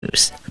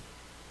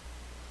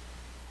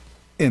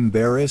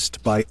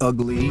Embarrassed by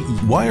ugly?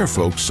 Why are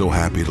folks so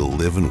happy to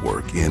live and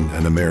work in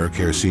an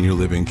AmeriCare senior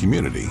living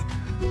community?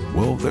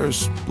 Well,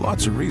 there's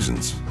lots of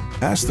reasons.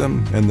 Ask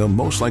them, and they'll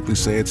most likely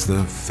say it's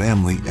the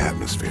family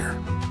atmosphere.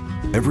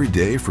 Every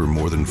day for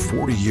more than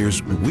 40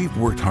 years, we've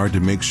worked hard to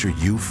make sure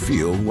you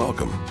feel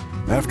welcome.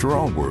 After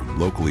all, we're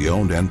locally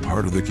owned and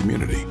part of the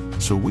community,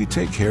 so we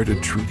take care to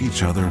treat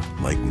each other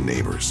like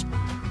neighbors,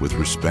 with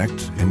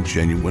respect and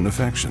genuine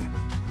affection.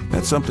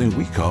 That's something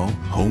we call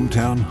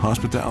hometown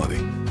hospitality.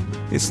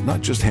 It's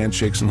not just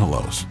handshakes and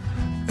hellos.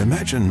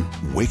 Imagine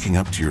waking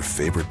up to your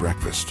favorite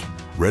breakfast,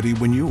 ready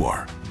when you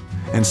are,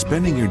 and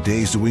spending your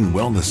days doing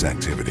wellness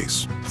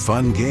activities,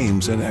 fun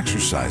games, and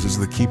exercises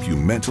that keep you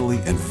mentally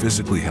and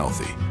physically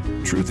healthy.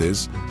 Truth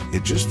is,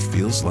 it just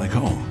feels like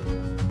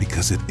home,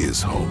 because it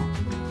is home.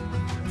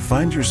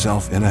 Find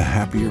yourself in a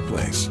happier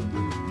place.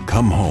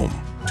 Come home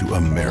to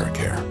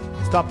AmeriCare.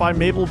 Stop by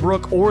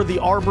Maplebrook or the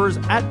Arbors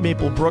at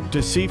Maplebrook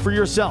to see for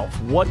yourself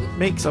what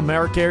makes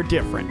AmeriCare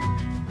different.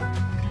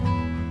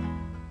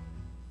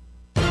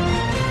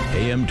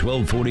 AM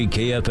 1240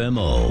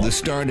 KFMO. The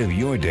start of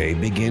your day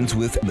begins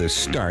with The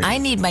Start. I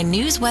need my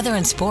news, weather,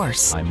 and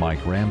sports. I'm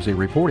Mike Ramsey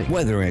reporting.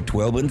 Weather at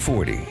 12 and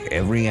 40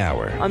 every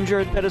hour. I'm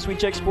Jared Pettis. We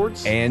check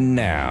sports. And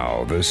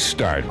now, The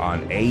Start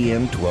on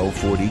AM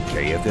 1240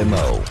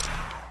 KFMO.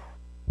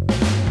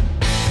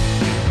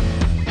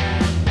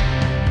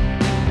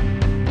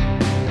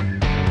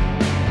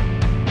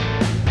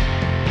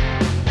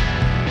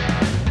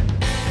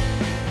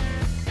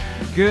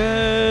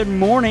 Good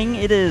morning.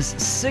 It is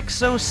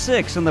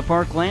 6:06 in the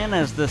Parkland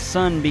as the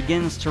sun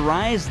begins to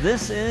rise.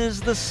 This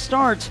is The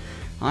Start.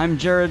 I'm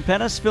Jared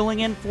Pettis filling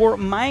in for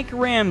Mike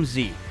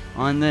Ramsey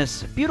on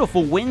this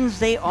beautiful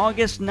Wednesday,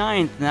 August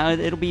 9th. Now,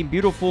 it'll be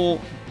beautiful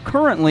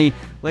currently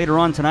later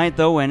on tonight,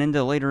 though, and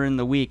into later in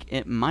the week.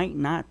 It might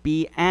not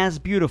be as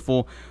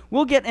beautiful.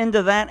 We'll get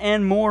into that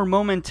and more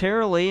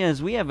momentarily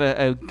as we have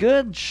a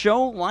good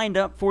show lined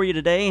up for you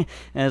today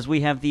as we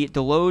have the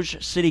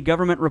Deloge City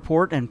Government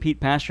Report, and Pete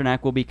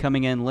Pasternak will be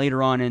coming in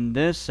later on in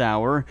this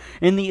hour.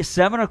 In the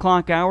 7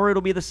 o'clock hour,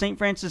 it'll be the St.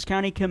 Francis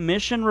County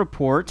Commission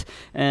Report,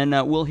 and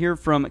we'll hear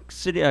from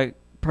City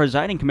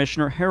Presiding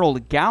Commissioner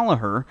Harold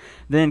Gallagher.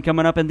 Then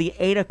coming up in the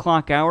 8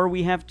 o'clock hour,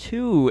 we have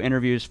two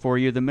interviews for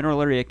you. The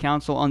Mineral Area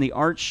Council on the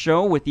Arts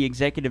Show with the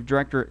Executive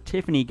Director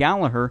Tiffany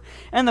Gallagher,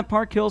 and the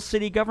Park Hills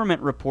City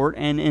Government Report.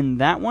 And in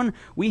that one,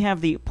 we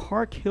have the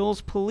Park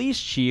Hills Police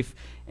Chief,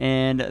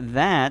 and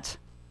that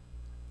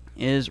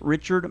is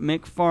Richard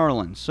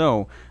McFarland.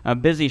 So, a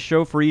busy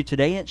show for you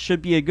today. It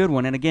should be a good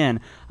one. And again,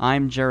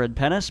 I'm Jared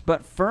Pettis.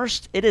 But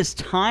first, it is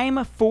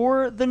time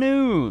for the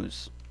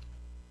news.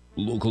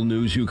 Local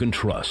news you can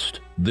trust.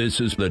 This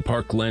is the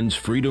Parkland's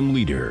Freedom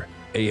Leader,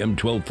 AM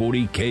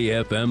 1240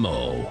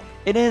 KFMO.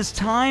 It is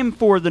time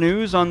for the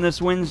news on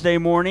this Wednesday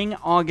morning,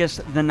 August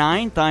the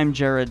 9th. I'm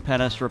Jared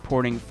Pettis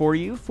reporting for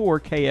you for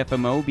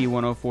KFMO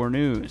B104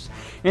 News.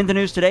 In the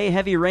news today,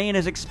 heavy rain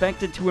is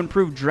expected to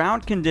improve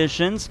drought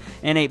conditions,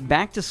 and a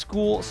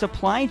back-to-school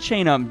supply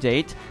chain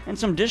update, and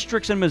some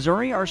districts in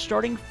Missouri are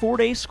starting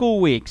 4-day school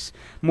weeks.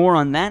 More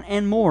on that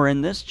and more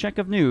in this check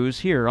of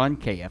news here on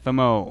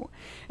KFMO.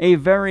 A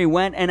very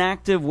wet and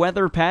active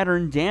weather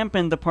pattern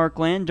dampened the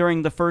Parkland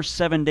during the first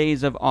 7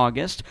 days of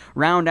August.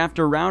 Round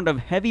after round of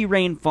heavy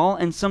rainfall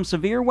and some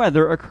severe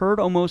weather occurred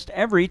almost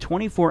every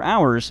 24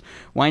 hours.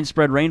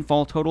 Widespread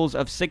rainfall totals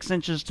of 6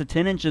 inches to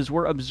 10 inches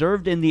were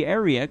observed in the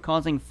area,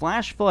 causing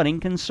flash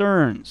flooding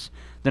concerns.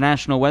 The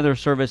National Weather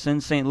Service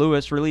in St.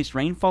 Louis released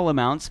rainfall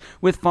amounts,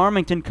 with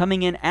Farmington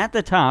coming in at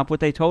the top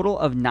with a total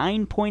of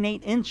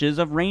 9.8 inches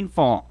of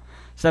rainfall.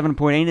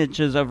 7.8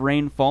 inches of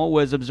rainfall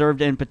was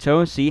observed in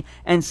Potosi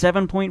and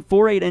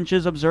 7.48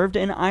 inches observed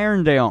in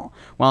Irondale,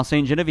 while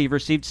St. Genevieve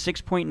received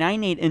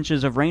 6.98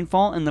 inches of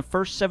rainfall in the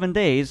first 7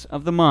 days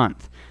of the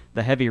month.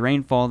 The heavy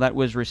rainfall that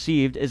was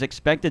received is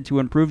expected to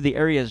improve the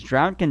area's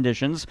drought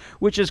conditions,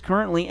 which is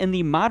currently in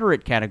the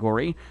moderate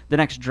category. The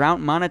next drought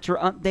monitor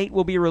update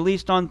will be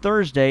released on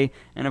Thursday,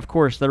 and of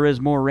course there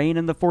is more rain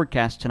in the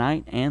forecast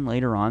tonight and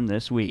later on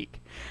this week.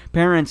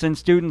 Parents and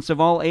students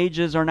of all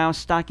ages are now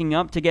stocking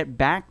up to get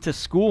back to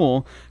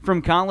school.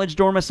 From college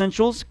dorm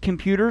essentials,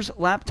 computers,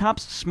 laptops,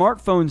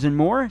 smartphones, and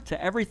more,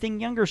 to everything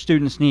younger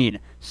students need.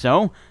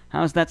 So,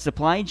 how's that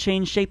supply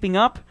chain shaping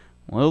up?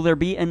 Will there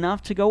be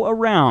enough to go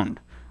around?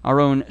 Our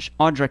own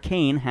Audra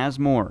Kane has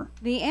more.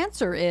 The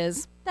answer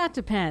is, that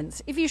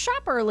depends. If you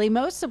shop early,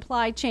 most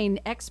supply chain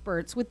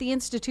experts with the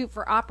Institute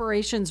for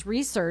Operations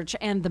Research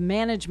and the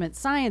Management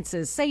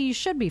Sciences say you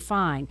should be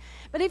fine.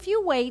 But if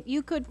you wait,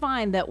 you could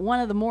find that one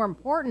of the more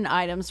important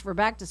items for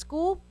back to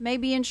school may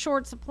be in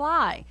short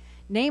supply.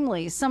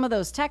 Namely, some of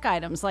those tech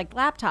items like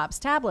laptops,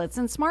 tablets,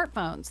 and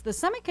smartphones. The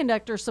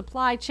semiconductor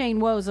supply chain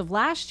woes of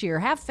last year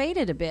have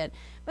faded a bit,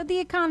 but the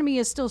economy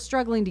is still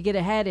struggling to get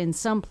ahead in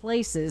some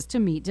places to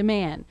meet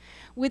demand.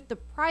 With the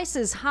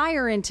prices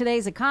higher in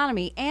today's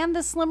economy and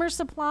the slimmer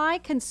supply,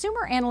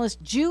 consumer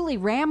analyst Julie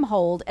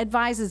Ramhold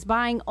advises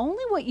buying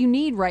only what you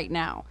need right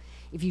now.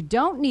 If you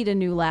don't need a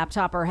new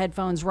laptop or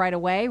headphones right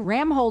away,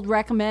 Ramhold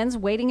recommends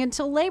waiting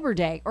until Labor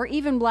Day or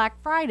even Black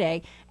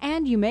Friday,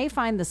 and you may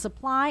find the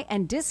supply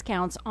and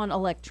discounts on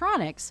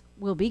electronics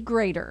will be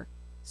greater.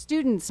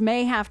 Students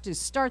may have to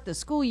start the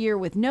school year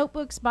with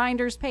notebooks,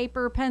 binders,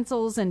 paper,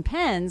 pencils, and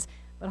pens,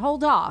 but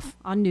hold off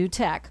on new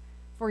tech.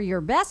 For your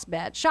best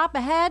bet, shop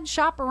ahead,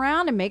 shop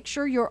around, and make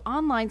sure your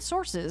online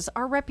sources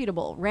are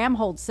reputable.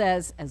 Ramhold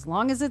says, as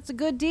long as it's a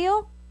good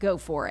deal, go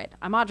for it.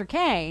 I'm Audra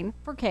Kane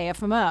for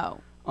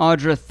KFMO.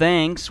 Audra,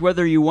 thanks.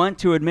 Whether you want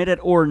to admit it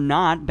or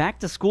not,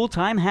 back-to-school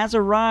time has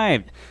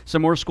arrived.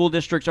 Some more school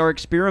districts are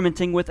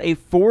experimenting with a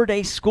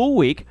 4-day school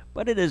week,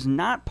 but it is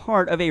not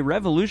part of a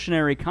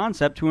revolutionary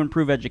concept to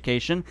improve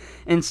education.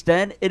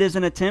 Instead, it is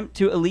an attempt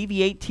to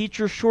alleviate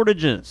teacher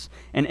shortages.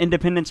 In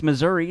Independence,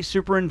 Missouri,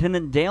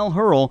 Superintendent Dale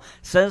Hurl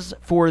says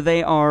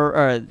they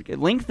are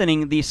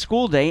lengthening the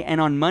school day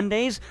and on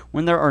Mondays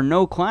when there are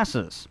no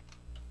classes.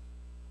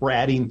 We're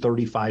adding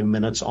 35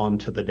 minutes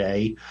onto the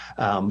day,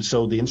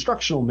 so the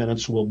instructional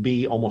minutes will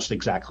be almost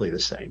exactly the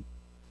same.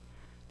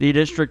 The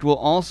district will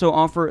also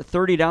offer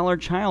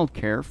 $30 child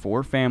care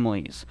for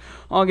families.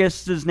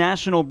 August is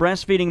National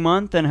Breastfeeding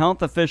Month, and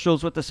health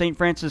officials with the St.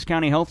 Francis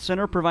County Health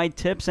Center provide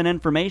tips and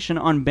information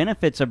on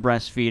benefits of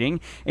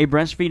breastfeeding. A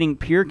breastfeeding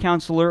peer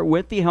counselor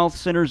with the health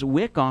center's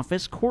WIC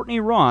office,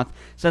 Courtney Roth,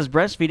 says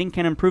breastfeeding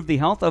can improve the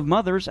health of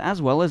mothers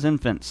as well as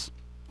infants.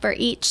 For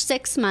each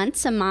 6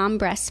 months a mom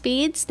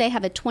breastfeeds, they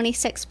have a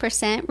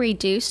 26%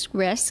 reduced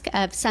risk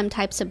of some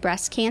types of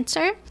breast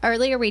cancer,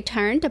 earlier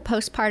return to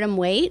postpartum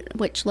weight,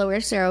 which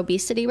lowers their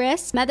obesity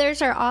risk.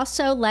 Mothers are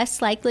also less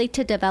likely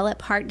to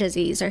develop heart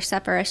disease or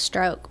suffer a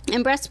stroke.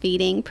 And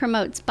breastfeeding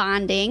promotes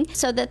bonding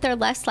so that they're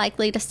less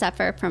likely to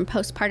suffer from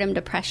postpartum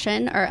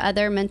depression or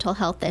other mental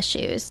health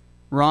issues.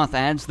 Roth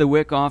adds the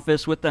WIC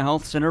office with the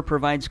health center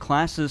provides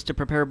classes to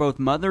prepare both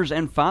mothers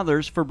and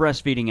fathers for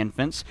breastfeeding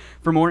infants.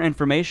 For more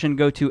information,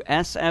 go to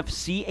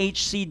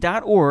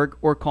sfchc.org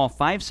or call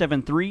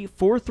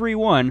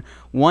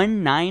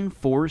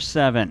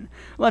 573-431-1947.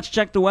 Let's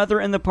check the weather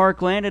in the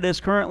Parkland. It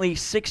is currently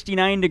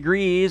 69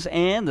 degrees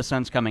and the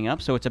sun's coming up,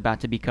 so it's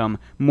about to become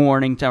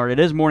morning time. Or it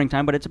is morning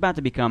time, but it's about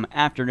to become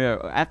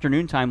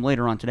afternoon time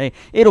later on today.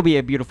 It'll be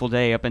a beautiful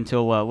day up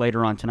until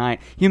later on tonight.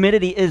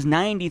 Humidity is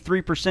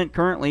 93%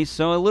 currently,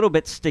 so a little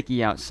bit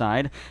sticky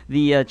outside.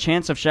 The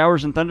chance of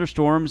showers and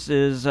thunderstorms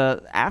is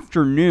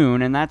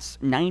afternoon, and that's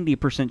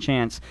 90%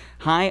 chance.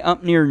 High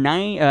up near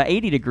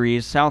 80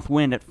 degrees, south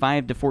wind at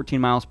 5 to 14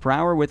 miles per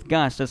hour with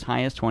gusts as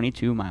high as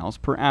 22 miles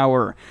per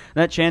hour.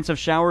 That chance of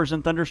showers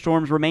and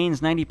thunderstorms remains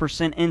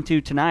 90%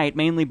 into tonight,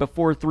 mainly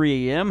before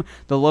 3 a.m.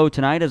 The low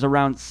tonight is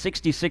around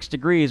 66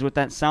 degrees with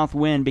that south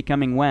wind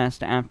becoming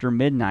west after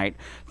midnight.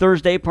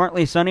 Thursday,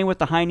 partly sunny with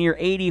the high near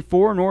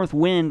 84, north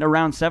wind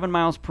around 7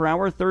 miles per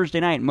hour.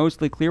 Thursday night, mostly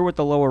clear with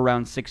the low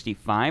around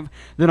 65.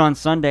 Then on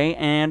Sunday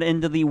and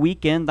into the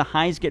weekend, the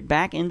highs get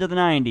back into the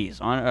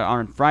 90s.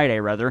 On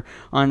Friday, rather.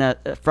 On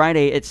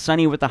Friday, it's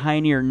sunny with the high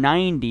near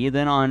 90.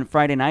 Then on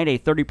Friday night, a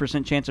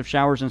 30% chance of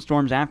showers and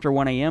storms after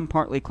 1 a.m.,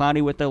 partly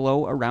cloudy with the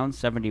low around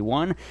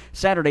 71.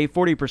 Saturday,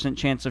 40%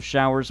 chance of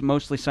showers,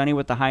 mostly sunny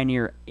with the high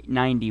near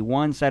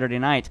 91. Saturday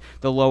night,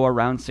 the low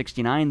around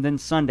 69. Then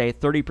Sunday,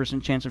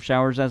 30% chance of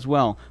showers as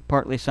well,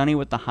 partly sunny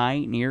with the high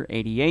near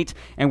 88.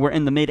 And we're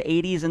in the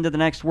mid-80s into the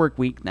next work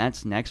week.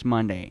 That's next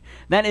Monday.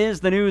 That is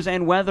the news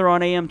and weather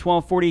on AM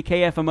 1240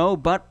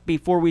 KFMO. But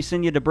before we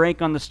send you to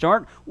break on the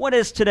start, what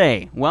is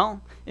today?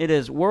 Well, it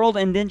is World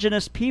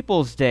Indigenous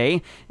Peoples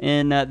Day,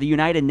 and the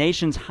United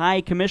Nations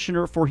High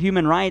Commissioner for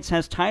Human Rights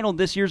has titled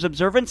this year's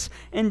observance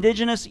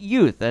Indigenous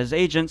Youth as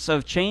Agents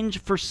of Change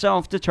for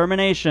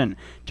Self-Determination,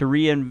 to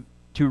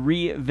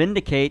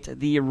re-vindicate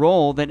the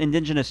role that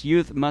Indigenous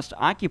youth must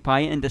occupy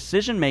in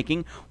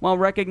decision-making while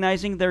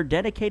recognizing their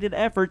dedicated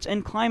efforts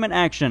in climate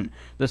action,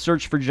 the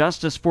search for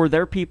justice for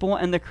their people,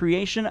 and the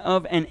creation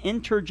of an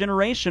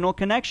intergenerational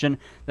connection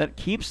that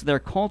keeps their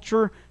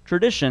culture,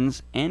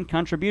 traditions, and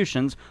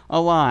contributions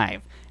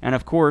alive. And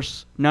of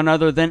course, none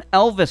other than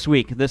Elvis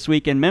Week this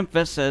week in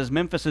Memphis, as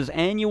Memphis's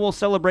annual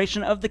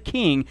celebration of the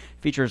King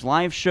features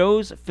live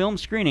shows, film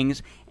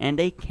screenings, and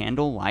a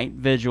candlelight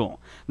vigil.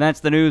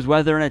 That's the news,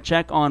 weather, and a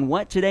check on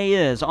what today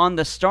is on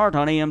the start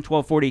on AM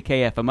 1240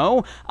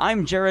 KFMO.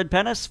 I'm Jared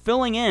Pettis,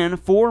 filling in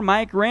for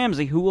Mike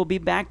Ramsey, who will be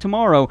back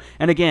tomorrow.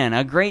 And again,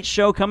 a great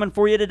show coming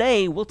for you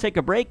today. We'll take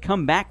a break,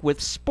 come back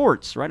with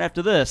sports right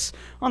after this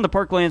on the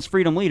Parkland's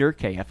Freedom Leader,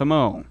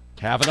 KFMO.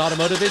 Have an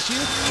automotive issue?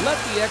 Let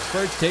the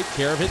experts take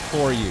care of it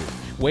for you.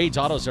 Wade's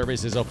Auto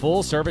Service is a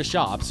full-service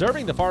shop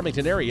serving the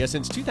Farmington area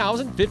since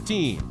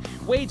 2015.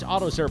 Wade's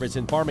Auto Service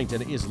in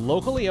Farmington is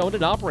locally owned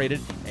and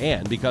operated,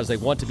 and because they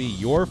want to be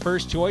your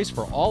first choice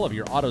for all of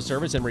your auto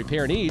service and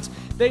repair needs,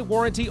 they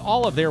warranty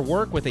all of their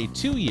work with a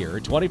 2-year,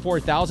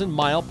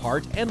 24,000-mile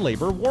part and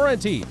labor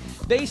warranty.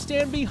 They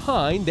stand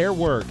behind their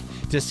work.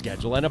 To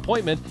schedule an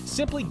appointment,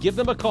 simply give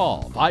them a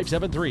call,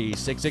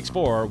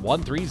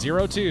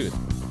 573-664-1302.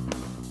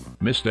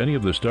 Missed any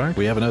of the start?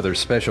 We have another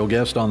special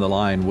guest on the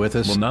line with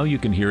us. Well, now you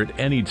can hear it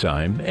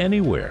anytime,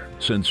 anywhere,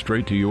 sent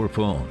straight to your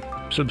phone.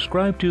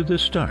 Subscribe to The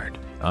Start.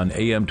 on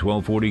AM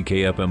 1240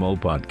 KFMO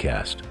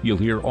podcast. You'll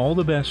hear all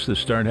the best the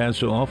Start has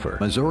to offer.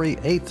 Missouri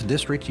 8th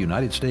District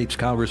United States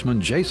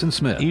Congressman Jason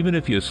Smith. Even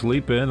if you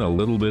sleep in a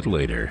little bit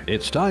later.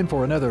 It's time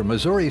for another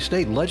Missouri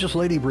State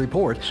Legislative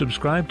Report.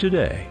 Subscribe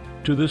today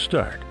to The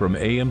Start from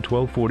AM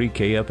 1240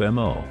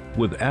 KFMO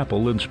with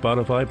Apple and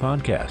Spotify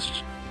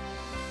podcasts.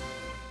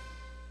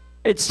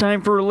 It's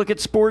time for a look at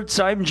sports.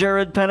 I'm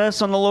Jared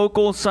Pettis. On the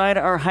local side,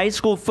 our high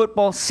school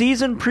football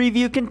season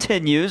preview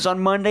continues. On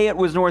Monday, it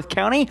was North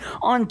County.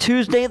 On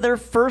Tuesday, their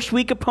first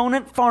week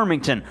opponent,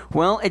 Farmington.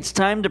 Well, it's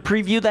time to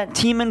preview that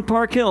team in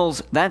Park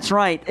Hills. That's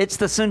right, it's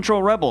the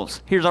Central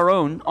Rebels. Here's our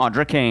own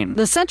Audra Kane.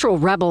 The Central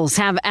Rebels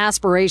have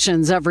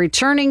aspirations of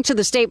returning to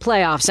the state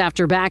playoffs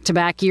after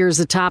back-to-back years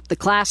atop the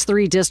Class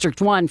 3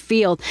 District 1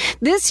 field.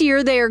 This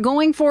year, they are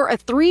going for a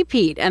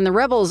three-peat, and the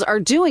Rebels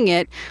are doing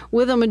it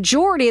with a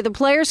majority of the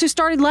players who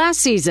started last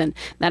season.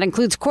 That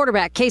includes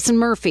quarterback Kason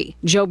Murphy,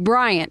 Joe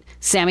Bryant,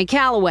 Sammy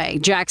Callaway,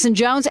 Jackson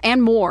Jones,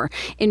 and more.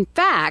 In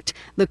fact,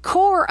 the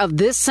core of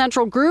this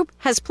Central group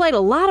has played a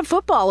lot of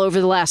football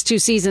over the last two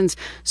seasons.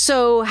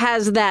 So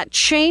has that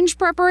changed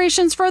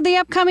preparations for the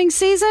upcoming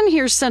season?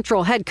 Here's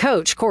Central head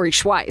coach Corey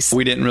Schweiss.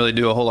 We didn't really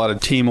do a whole lot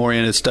of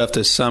team-oriented stuff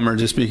this summer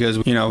just because,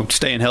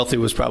 staying healthy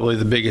was probably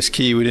the biggest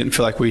key. We didn't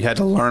feel like we had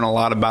to learn a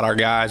lot about our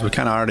guys. We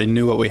kind of already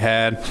knew what we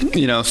had,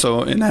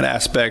 so in that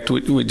aspect,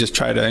 we just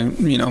try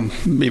to,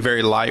 be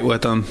very light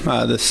with them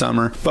this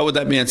summer. But with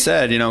that being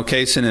said,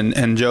 Kason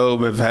and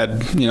Job have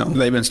had,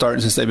 they've been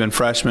starting since they've been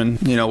freshmen.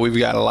 We've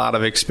got a lot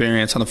of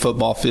experience on the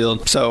football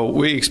field. So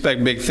we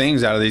expect big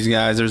things out of these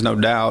guys, there's no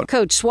doubt.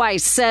 Coach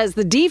Schweiss says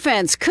the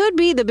defense could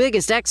be the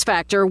biggest X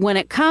factor when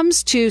it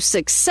comes to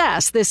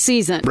success this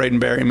season. Braden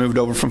Berry moved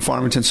over from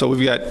Farmington, so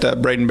we've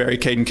got Braden Berry,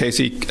 Caden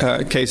Casey,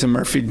 Kason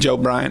Murphy, Joe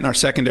Bryant, our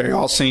secondary,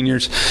 all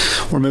seniors.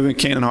 We're moving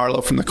Cannon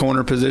Harlow from the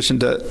corner position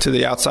to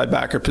the outside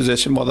backer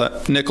position,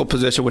 the nickel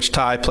position, which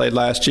Ty played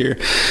last year,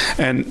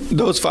 and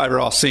those five are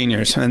all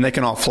seniors and they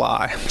can all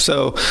fly.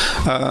 So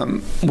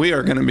we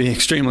are going to be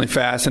extremely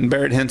fast, and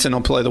Barrett Henson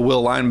will play the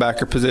will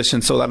linebacker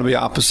position, so that'll be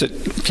opposite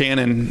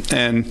Cannon.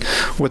 And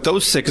with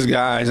those six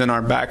guys in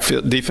our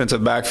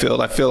defensive backfield,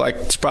 I feel like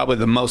it's probably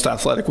the most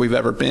athletic we've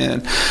ever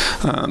been,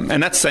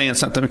 and that's saying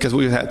something because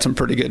we've had some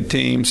pretty good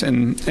teams,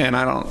 and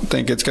I don't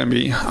think it's going to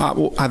be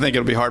I think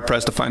it'll be hard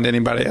pressed to find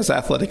anybody as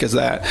athletic as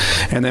that.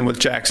 And then with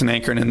Jackson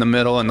anchoring in the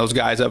middle and those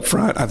guys up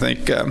front, I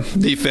think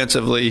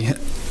defensively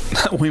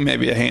we may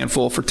be a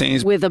handful for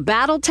teams. With a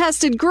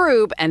battle-tested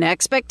group and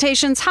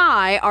expectations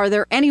high, are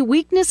there any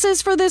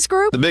weaknesses for this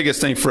group? The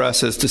biggest thing for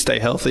us is to stay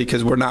healthy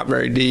because we're not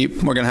very deep.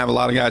 We're going to have a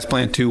lot of guys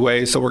playing two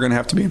ways, so we're going to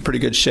have to be in pretty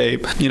good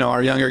shape.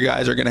 Our younger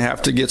guys are going to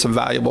have to get some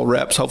valuable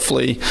reps,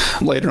 hopefully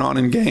later on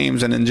in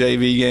games and in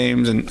JV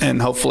games,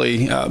 and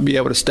hopefully be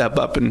able to step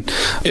up. And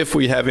if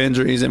we have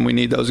injuries and we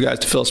need those guys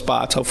to fill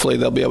spots, hopefully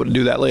they'll be able to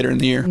do that later in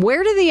the year.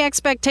 Where do the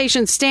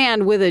expectations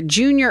stand with a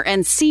junior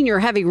and senior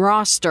heavy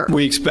roster?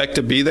 We expect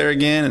to be there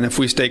again, and if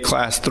we stay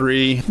Class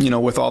 3,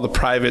 with all the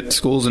private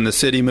schools in the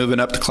city moving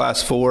up to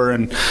Class 4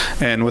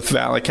 and with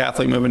Valley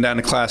Catholic moving down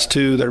to Class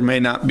 2, there may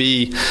not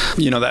be,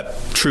 that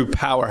true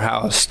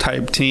powerhouse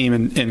type team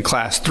in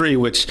Class 3,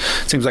 which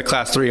seems like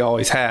Class 3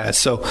 always has.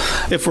 So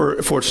if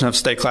we're fortunate enough to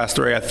stay Class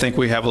 3, I think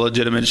we have a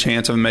legitimate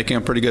chance of making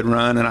a pretty good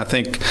run, and I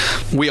think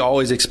we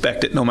always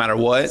expect it no matter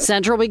what.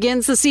 Central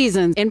begins the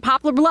season in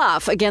Poplar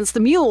Bluff against the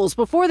Mules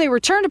before they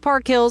return to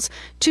Park Hills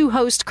to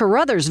host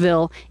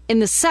Caruthersville in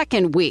the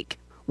second week.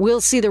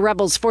 We'll see the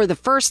Rebels for the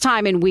first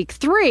time in Week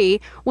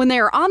 3 when they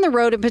are on the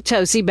road at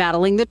Potosi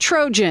battling the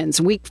Trojans.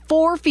 Week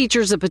 4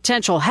 features a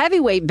potential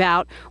heavyweight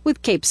bout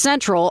with Cape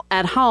Central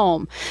at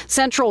home.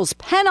 Central's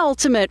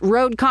penultimate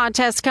road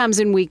contest comes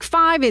in Week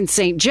 5 in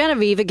St.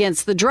 Genevieve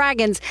against the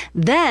Dragons.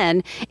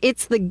 Then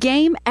it's the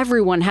game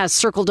everyone has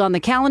circled on the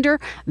calendar,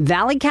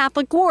 Valley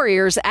Catholic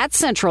Warriors at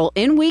Central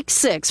in Week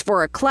 6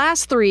 for a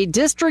Class 3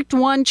 District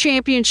 1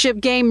 championship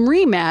game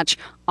rematch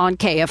on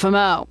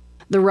KFMO.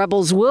 The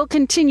Rebels will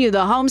continue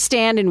the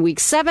homestand in Week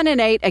 7 and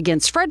 8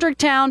 against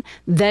Fredericktown,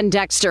 then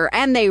Dexter,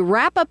 and they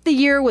wrap up the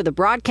year with a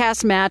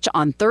broadcast match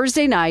on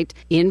Thursday night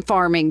in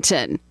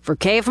Farmington. For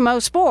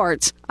KFMO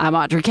Sports, I'm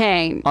Audra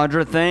Kane.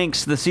 Audra,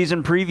 thanks. The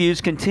season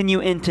previews continue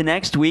into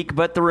next week,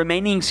 but the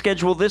remaining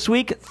schedule this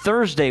week,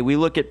 Thursday we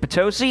look at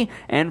Potosi,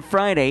 and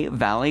Friday,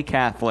 Valley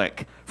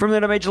Catholic. From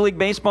the Major League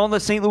Baseball, the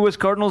St. Louis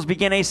Cardinals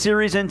began a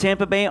series in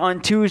Tampa Bay on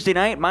Tuesday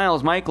night.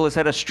 Miles Michaelis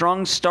had a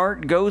strong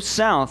start, goes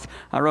south.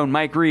 Our own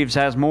Mike Reeves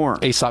has more.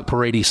 Asoc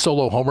Paredes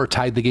solo homer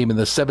tied the game in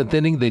the 7th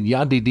inning. Then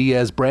Yandy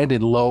Diaz,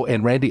 Brandon Lowe,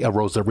 and Randy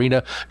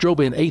Arozarena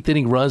drove in 8th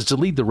inning runs to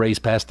lead the Rays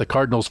past the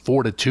Cardinals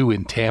 4-2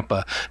 in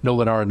Tampa.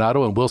 Nolan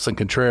Arenado and Wilson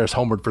Contreras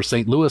homered for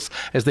St. Louis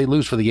as they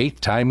lose for the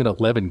 8th time in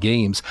 11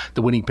 games.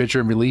 The winning pitcher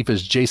in relief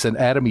is Jason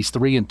Adam. He's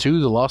 3-2.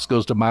 The loss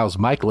goes to Miles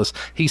Michaelis.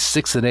 He's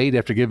 6-8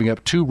 after giving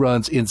up 2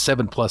 runs in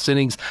 7+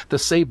 innings. The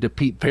save to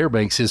Pete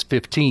Fairbanks, his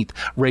 15th.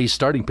 Rays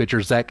starting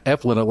pitcher Zach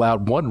Eflin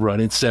allowed 1 run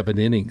in 7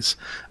 innings.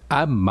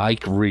 I'm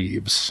Mike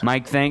Reeves.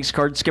 Mike thanks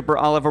card skipper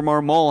Oliver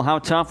Marmol. How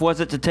tough was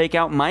it to take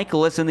out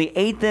Michaelis in the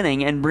 8th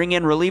inning and bring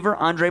in reliever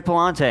Andre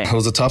Palante? It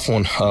was a tough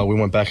one. We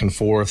went back and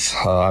forth.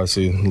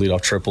 Obviously,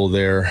 leadoff triple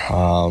there.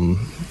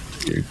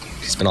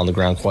 He's been on the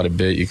ground quite a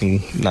bit. You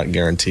can not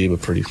guarantee,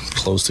 but pretty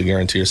close to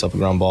guarantee yourself a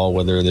ground ball,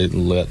 whether they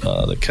let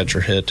the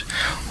catcher hit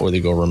or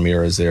they go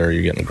Ramirez there.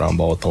 You're getting a ground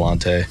ball with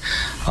Palante.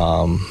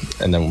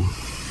 And then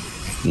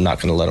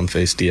not going to let him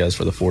face Diaz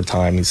for the 4th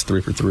time. He's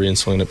 3 for 3 and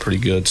swinging it pretty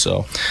good.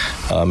 So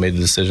made the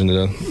decision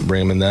to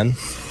bring him in then.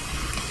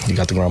 He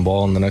got the ground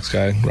ball, and the next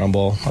guy, ground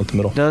ball out the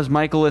middle. Does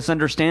Michaelis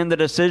understand the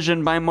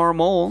decision by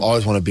Marmol?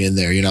 Always want to be in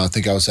there. I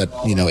think I was at,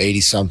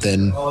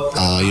 80-something,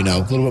 a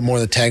little bit more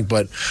in the tank.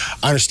 But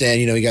I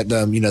understand, you got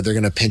them, they're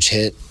going to pinch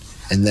hit.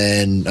 And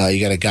then you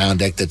got a guy on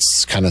deck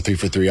that's kind of 3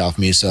 for 3 off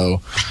me. So,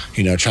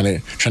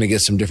 trying to get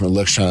some different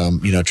looks,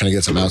 trying to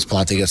get some outs.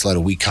 Palante gets a lot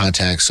of weak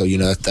contact. So,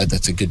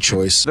 that's a good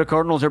choice. The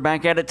Cardinals are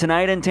back at it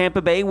tonight in Tampa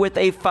Bay with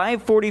a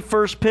 5:40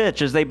 first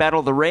pitch as they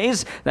battle the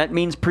Rays. That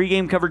means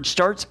pregame coverage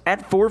starts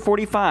at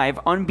 4:45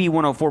 on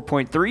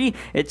B104.3.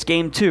 It's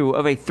game 2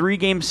 of a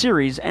 3-game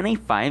series and a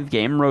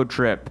 5-game road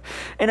trip.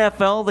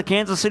 NFL, the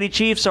Kansas City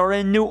Chiefs are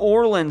in New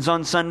Orleans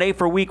on Sunday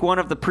for week 1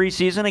 of the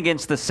preseason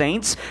against the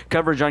Saints.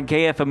 Coverage on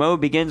KFMO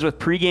begins with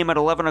pregame at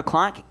 11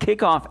 o'clock,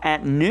 kickoff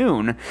at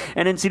noon.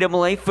 And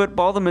NCAA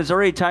football, the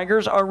Missouri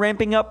Tigers are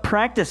ramping up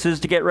practices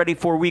to get ready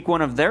for week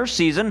 1 of their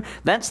season.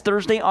 That's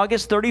Thursday,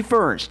 August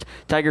 31st.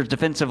 Tigers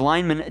defensive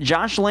lineman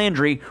Josh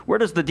Landry, where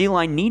does the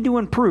D-line need to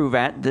improve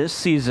at this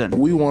season?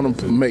 We want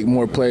to make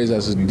more plays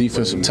as a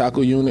defensive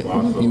tackle unit.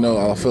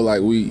 I feel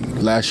like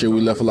last year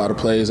we left a lot of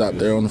plays out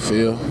there on the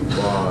field.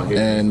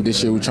 And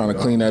this year we're trying to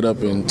clean that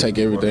up and take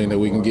everything that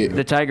we can get.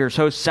 The Tigers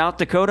host South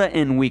Dakota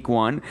in week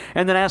 1.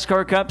 And the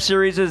NASCAR Cup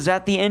Series is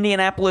at the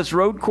Indianapolis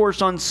Road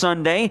Course on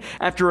Sunday.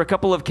 After a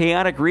couple of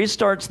chaotic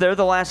restarts there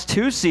the last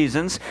 2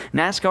 seasons,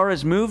 NASCAR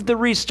has moved the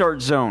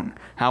restart zone.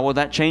 How will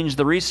that change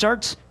the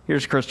restarts?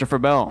 Here's Christopher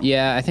Bell.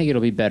 Yeah, I think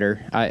it'll be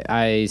better.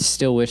 I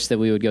still wish that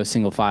we would go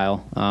single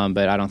file,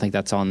 but I don't think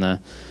that's on the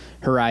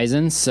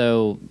horizon.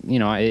 So,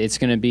 it's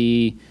going to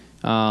be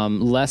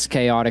less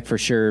chaotic for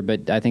sure,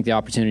 but I think the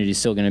opportunity is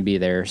still going to be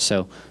there.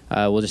 So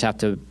we'll just have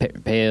to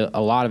pay a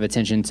lot of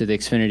attention to the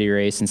Xfinity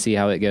race and see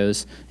how it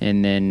goes.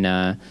 And then,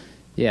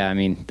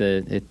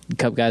 the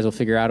Cup guys will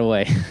figure out a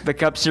way. The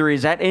Cup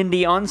Series at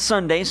Indy on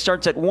Sunday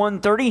starts at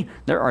 1:30.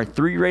 There are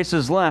 3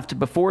 races left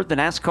before the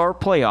NASCAR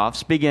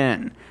playoffs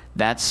begin.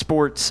 That's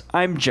sports.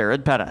 I'm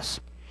Jared Pettis.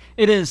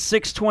 It is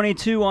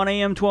 6:22 on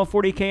AM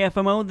 1240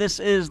 KFMO. This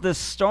is the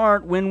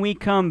start. When we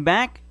come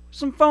back,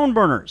 some phone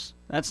burners.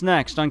 That's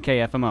next on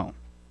KFMO.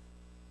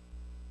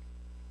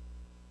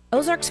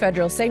 Ozarks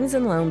Federal Savings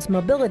and Loans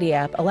Mobility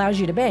app allows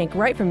you to bank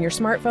right from your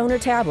smartphone or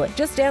tablet.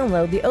 Just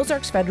download the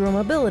Ozarks Federal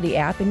Mobility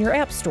app in your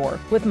app store.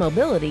 With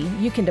Mobility,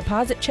 you can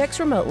deposit checks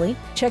remotely,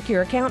 check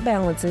your account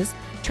balances,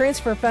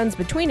 transfer funds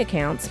between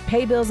accounts,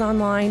 pay bills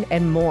online,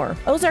 and more.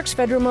 Ozarks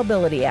Federal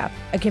Mobility app,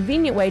 a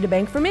convenient way to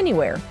bank from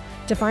anywhere.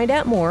 To find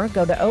out more,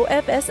 go to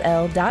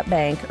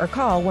ofsl.bank or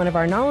call one of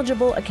our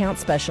knowledgeable account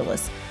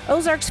specialists.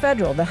 Ozarks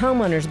Federal, the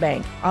homeowner's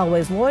bank.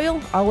 Always loyal,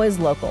 always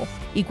local.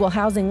 Equal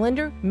housing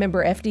lender,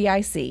 member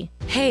FDIC.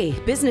 Hey,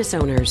 business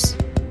owners.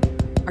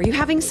 Are you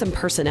having some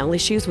personnel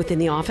issues within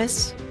the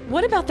office?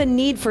 What about the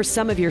need for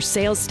some of your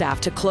sales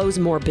staff to close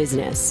more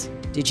business?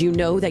 Did you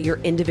know that your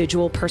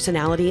individual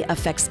personality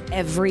affects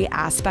every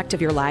aspect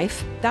of your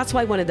life? That's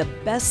why one of the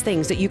best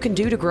things that you can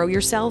do to grow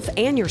yourself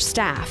and your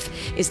staff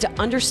is to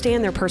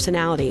understand their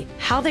personality,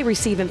 how they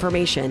receive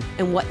information,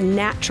 and what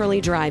naturally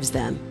drives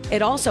them.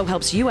 It also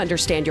helps you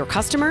understand your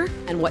customer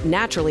and what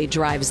naturally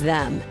drives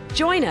them.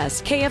 Join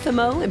us,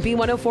 KFMO and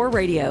B104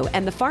 Radio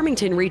and the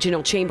Farmington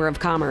Regional Chamber of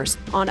Commerce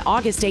on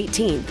August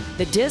 18th.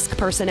 The DISC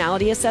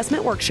Personality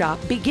Assessment Workshop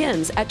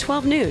begins at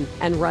 12 noon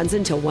and runs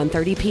until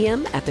 1:30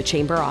 p.m. at the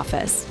Chamber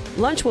office.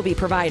 Lunch will be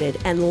provided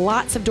and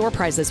lots of door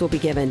prizes will be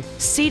given.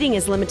 Seating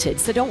is limited,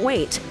 so don't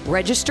wait.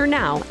 Register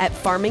now at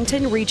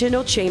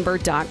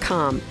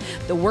farmingtonregionalchamber.com.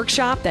 The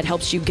workshop that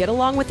helps you get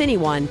along with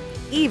anyone,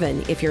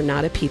 even if you're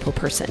not a people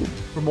person.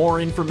 For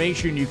more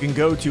information, you can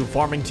go to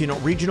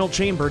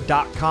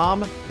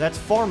farmingtonregionalchamber.com. That's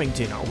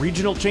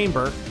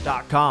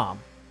farmingtonregionalchamber.com.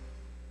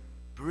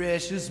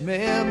 Precious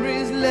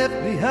memories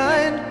left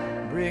behind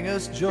bring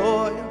us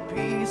joy and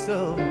peace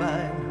of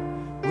mind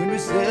when we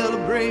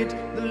celebrate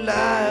the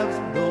lives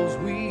of those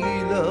we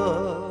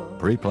love.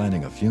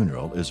 Pre-planning a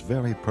funeral is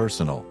very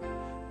personal.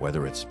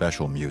 Whether it's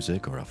special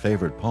music or a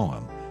favorite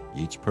poem,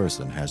 each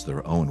person has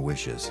their own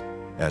wishes.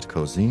 At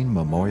Cozine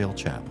Memorial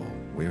Chapel,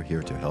 we're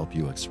here to help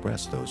you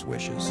express those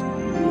wishes.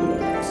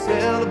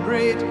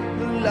 Celebrate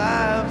the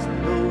lives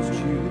of those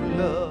you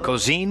love.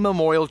 Cozine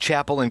Memorial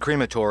Chapel and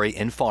Crematory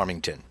in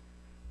Farmington.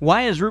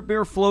 Why is root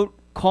beer float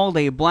called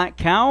a black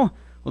cow?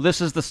 Well,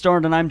 this is The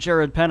Start, and I'm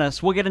Jared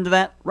Pettis. We'll get into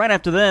that right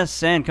after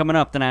this, and coming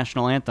up, the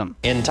national anthem.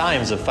 In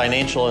times of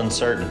financial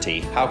uncertainty,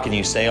 how can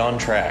you stay on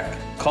track?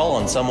 Call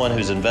on someone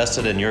who's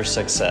invested in your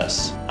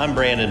success. I'm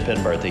Brandon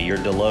Penberthy, your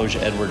Deloge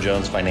Edward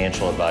Jones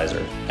financial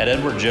advisor. At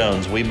Edward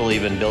Jones, we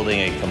believe in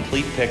building a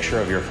complete picture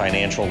of your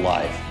financial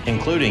life,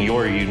 including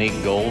your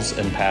unique goals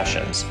and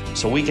passions,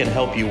 so we can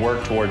help you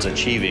work towards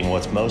achieving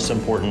what's most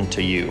important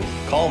to you.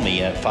 Call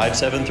me at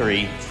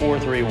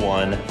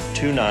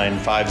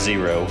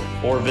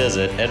 573-431-2950 or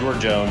visit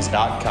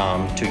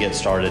edwardjones.com to get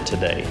started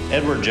today.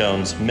 Edward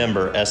Jones,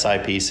 member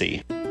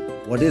SIPC.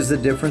 What is the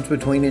difference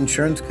between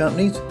insurance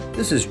companies?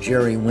 This is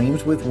Jerry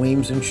Weems with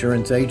Weems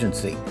Insurance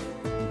Agency.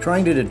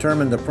 Trying to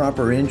determine the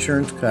proper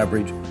insurance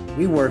coverage,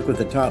 we work with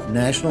the top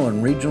national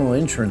and regional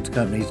insurance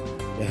companies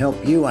to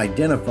help you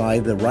identify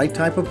the right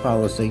type of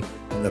policy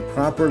and the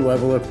proper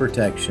level of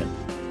protection.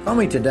 Call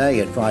me today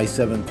at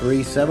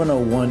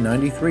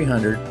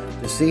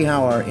 573-701-9300 to see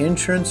how our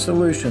insurance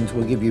solutions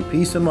will give you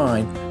peace of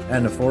mind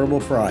at an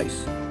affordable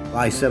price.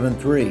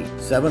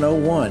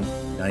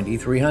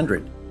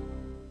 573-701-9300.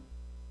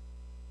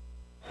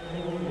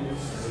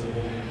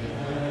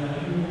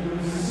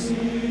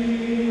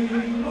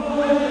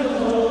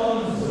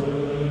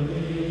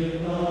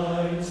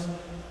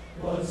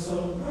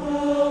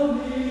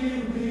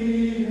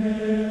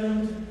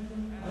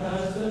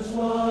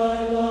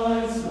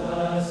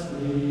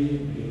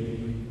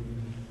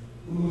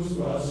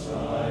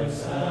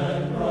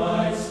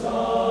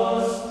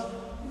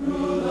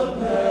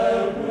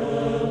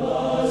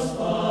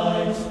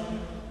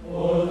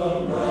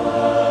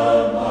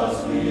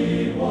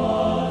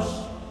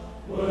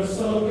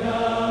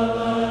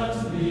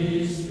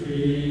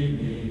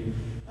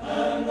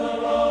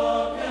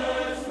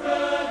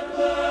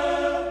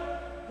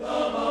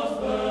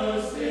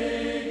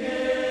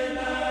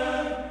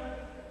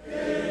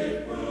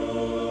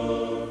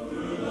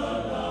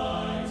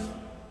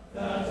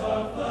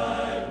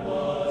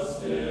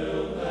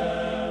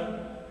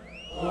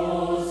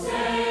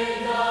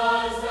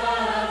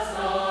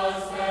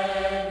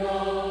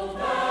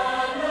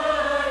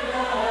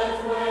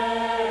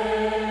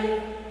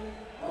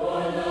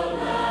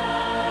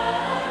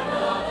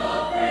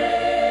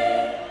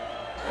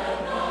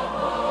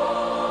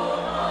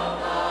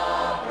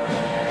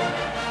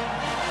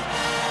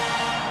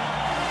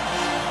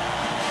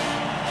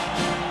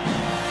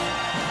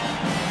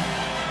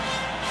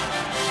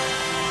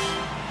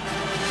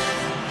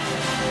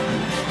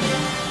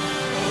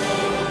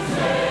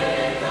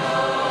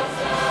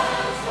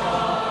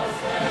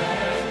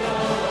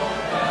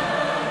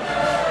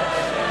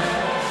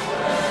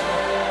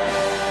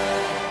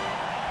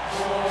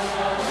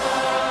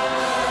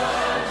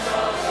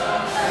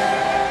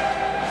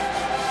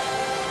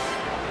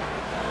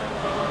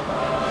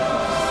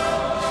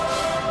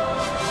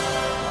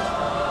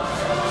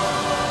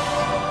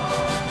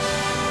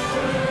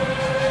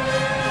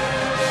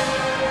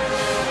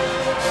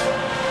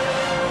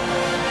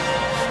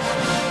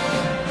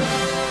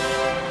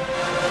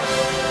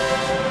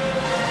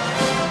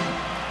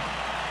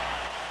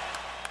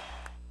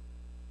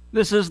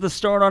 This is the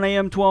start on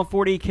AM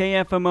 1240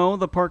 KFMO,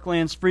 the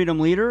Parkland's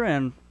Freedom Leader.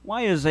 And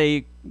why is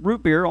a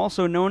root beer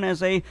also known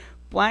as a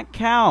black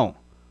cow?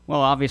 Well,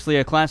 obviously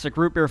a classic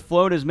root beer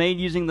float is made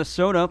using the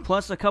soda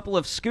plus a couple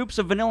of scoops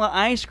of vanilla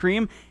ice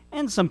cream,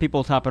 and some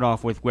people top it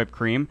off with whipped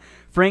cream.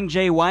 Frank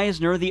J.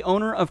 Wisner, the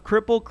owner of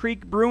Cripple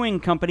Creek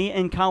Brewing Company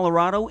in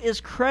Colorado, is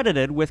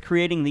credited with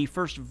creating the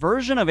first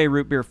version of a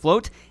root beer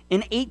float in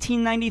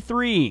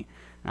 1893.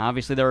 Now,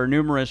 obviously, there are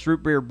numerous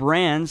root beer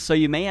brands, so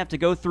you may have to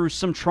go through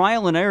some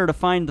trial and error to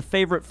find the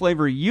favorite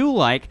flavor you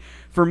like.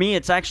 For me,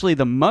 it's actually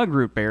the mug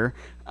root beer,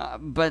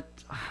 but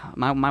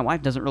my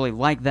wife doesn't really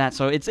like that,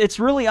 so it's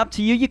really up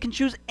to you. You can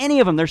choose any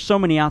of them. There's so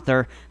many out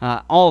there.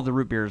 All of the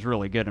root beer is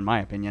really good, in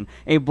my opinion.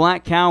 A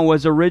black cow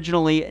was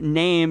originally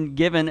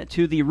given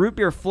to the root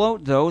beer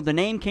float, though. The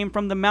name came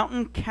from the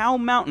mountain Cow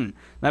Mountain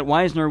that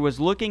Wisner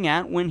was looking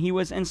at when he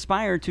was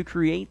inspired to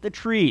create the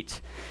treat.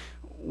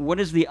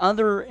 What is the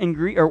other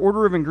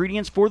order of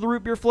ingredients for the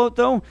root beer float,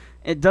 though?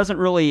 It doesn't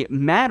really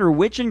matter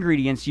which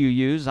ingredients you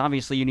use.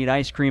 Obviously, you need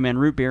ice cream and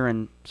root beer,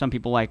 and some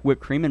people like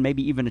whipped cream and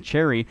maybe even a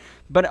cherry.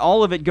 But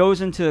all of it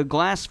goes into a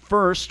glass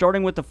first,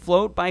 starting with the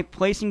float by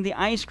placing the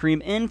ice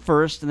cream in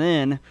first,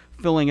 then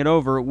filling it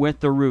over with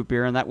the root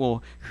beer, and that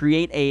will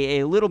create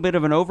a little bit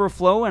of an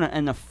overflow,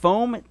 and the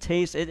foam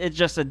taste, it's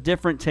just a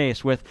different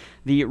taste with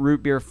the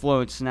root beer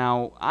floats.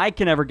 Now, I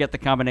can never get the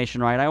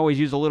combination right. I always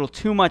use a little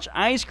too much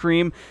ice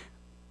cream.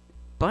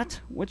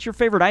 But what's your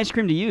favorite ice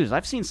cream to use?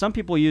 I've seen some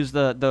people use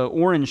the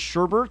orange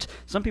sherbet.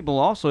 Some people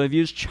also have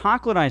used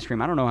chocolate ice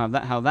cream. I don't know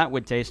how that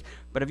would taste.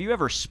 But have you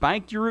ever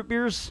spiked your root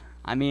beers?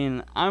 I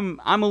mean, I'm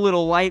a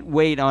little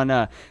lightweight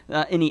on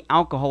any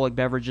alcoholic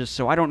beverages,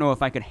 so I don't know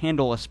if I could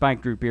handle a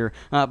spiked root beer.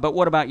 But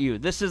what about you?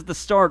 This is the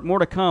start. More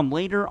to come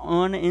later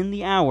on in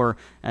the hour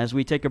as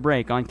we take a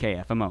break on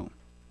KFMO.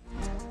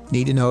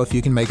 Need to know if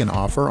you can make an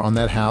offer on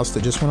that house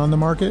that just went on the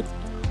market?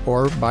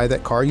 Or buy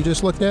that car you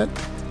just looked at?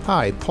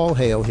 Hi, Paul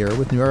Hale here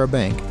with New Era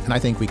Bank, and I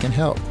think we can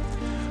help.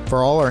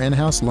 For all our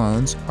in-house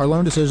loans, our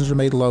loan decisions are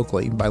made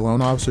locally by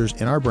loan officers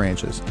in our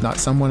branches, not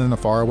someone in a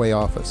faraway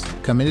office.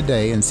 Come in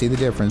today and see the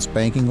difference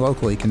banking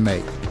locally can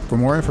make. For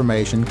more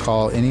information,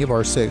 call any of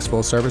our 6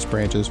 full-service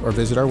branches or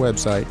visit our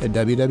website at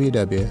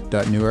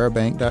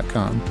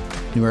www.newerabank.com.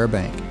 New Era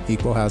Bank,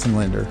 Equal Housing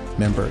Lender,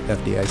 member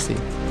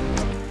FDIC.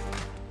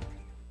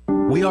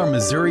 We are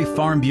Missouri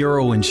Farm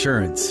Bureau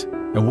Insurance,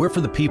 and we're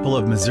for the people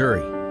of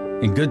Missouri,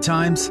 in good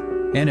times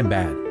and in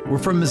bad. We're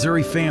for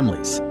Missouri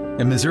families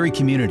and Missouri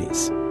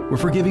communities. We're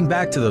for giving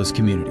back to those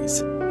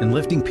communities and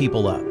lifting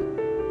people up.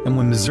 And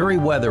when Missouri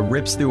weather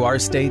rips through our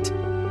state,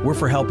 we're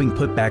for helping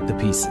put back the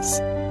pieces.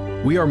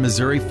 We are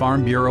Missouri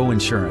Farm Bureau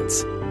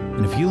Insurance,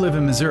 and if you live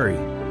in Missouri,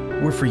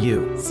 we're for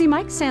you. See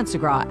Mike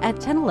Sansagra at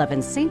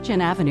 1011 St.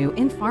 John Avenue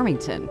in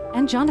Farmington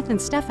and Jonathan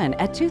Steffen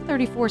at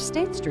 234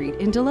 State Street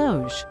in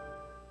Deloge.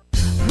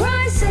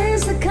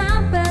 Prices the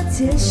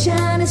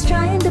competition is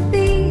trying to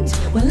beat.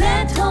 Well,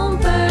 at Home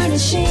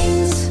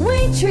Furnishings,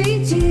 we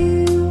treat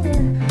you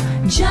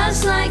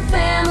just like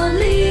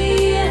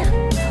family.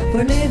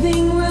 For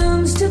living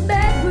rooms to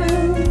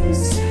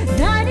bedrooms,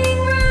 dining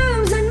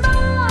rooms and more.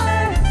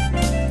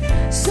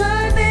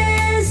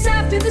 Service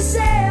after the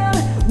sale,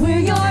 we're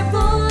your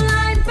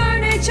full-line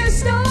furniture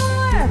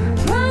store.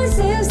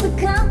 Prices the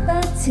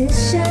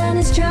competition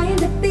is trying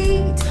to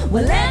beat.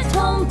 Well, at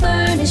Home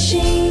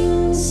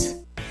Furnishings.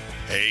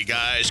 Hey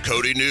guys,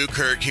 Cody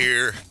Newkirk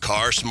here,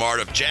 Car Smart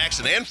of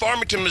Jackson and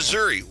Farmington,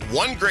 Missouri.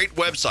 One great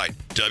website,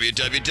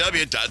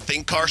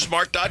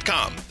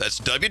 www.thinkcarsmart.com. That's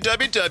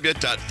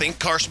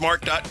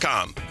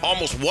www.thinkcarsmart.com.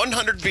 Almost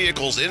 100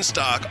 vehicles in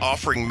stock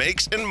offering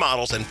makes and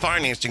models and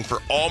financing for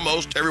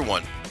almost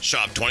everyone.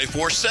 Shop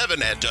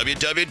 24/7 at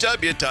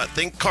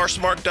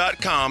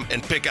www.thinkcarsmart.com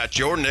and pick out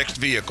your next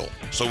vehicle.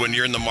 So when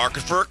you're in the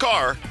market for a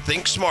car,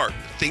 think smart,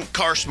 think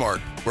Car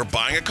Smart, where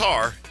buying a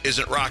car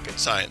isn't rocket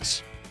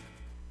science.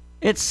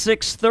 It's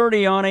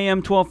 6:30 on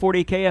AM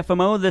 1240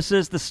 KFMO. This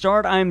is The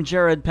Start. I'm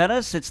Jared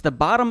Pettis. It's the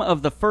bottom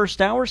of the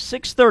first hour,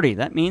 6:30.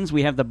 That means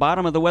we have the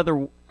bottom of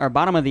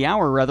the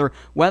hour,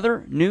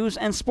 weather, news,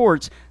 and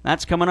sports.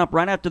 That's coming up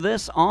right after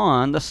this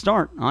on The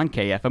Start on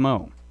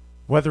KFMO.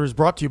 Weather is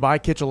brought to you by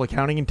Kitchell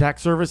Accounting and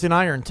Tax Service in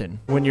Ironton.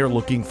 When you're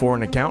looking for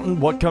an accountant,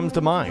 what comes to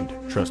mind?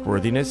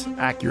 Trustworthiness,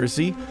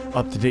 accuracy,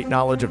 up-to-date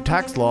knowledge of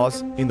tax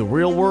laws. In the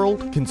real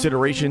world,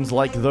 considerations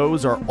like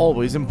those are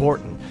always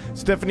important.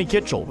 Stephanie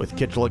Kitchell with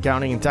Kitchell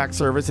Accounting and Tax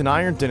Service in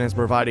Ironton has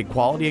provided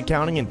quality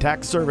accounting and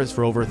tax service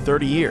for over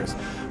 30 years.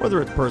 Whether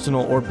it's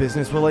personal or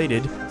business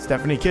related,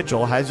 Stephanie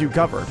Kitchell has you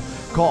covered.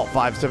 Call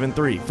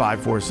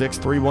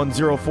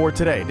 573-546-3104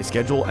 today to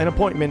schedule an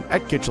appointment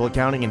at Kitchell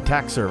Accounting and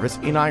Tax Service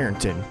in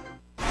Ironton.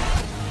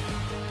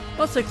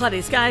 Mostly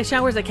cloudy skies,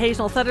 showers,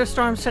 occasional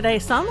thunderstorms today.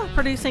 Some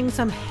producing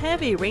some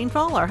heavy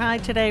rainfall. Our high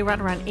today right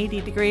around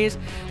 80 degrees.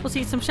 We'll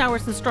see some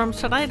showers and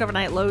storms tonight.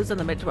 Overnight lows in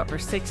the mid to upper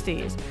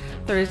 60s.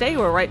 Thursday,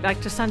 we're right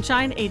back to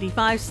sunshine,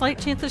 85. Slight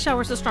chance of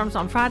showers and storms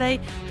on Friday.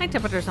 High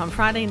temperatures on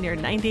Friday near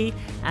 90.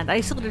 And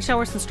isolated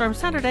showers and storms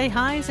Saturday,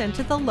 highs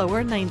into the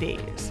lower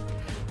 90s.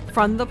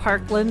 From the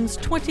Parkland's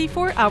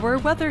 24-hour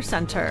Weather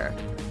Center,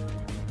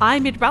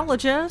 I'm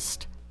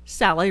meteorologist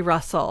Sally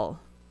Russell.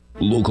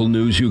 Local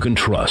news you can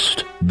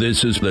trust.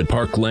 This is the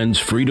Parkland's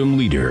Freedom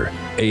Leader,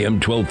 AM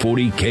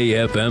 1240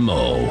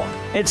 KFMO.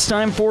 It's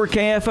time for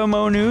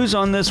KFMO News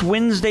on this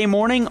Wednesday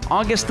morning,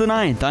 August the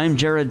 9th. I'm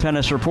Jared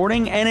Pettis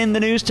reporting, and in the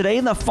news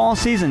today, the fall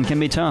season can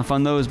be tough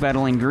on those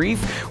battling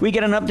grief. We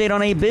get an update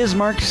on a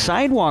Bismarck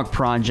sidewalk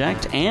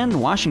project,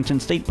 and Washington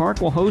State Park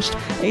will host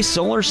a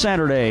Solar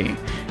Saturday.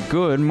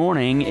 Good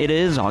morning, it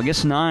is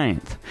August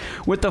 9th.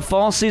 With the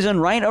fall season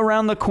right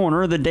around the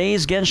corner, the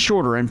days get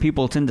shorter and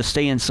people tend to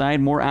stay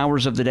inside more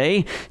hours of the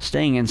day.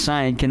 Staying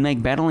inside can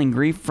make battling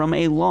grief from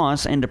a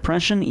loss and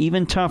depression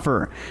even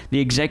tougher.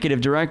 The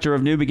executive director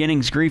of New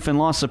Beginnings Grief and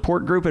Loss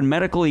Support Group and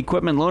Medical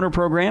Equipment Loaner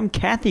Program,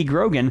 Kathy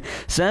Grogan,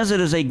 says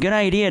it is a good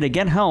idea to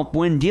get help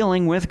when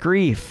dealing with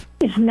grief.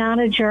 It's not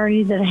a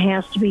journey that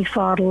has to be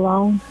fought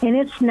alone, and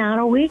it's not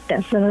a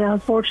weakness. And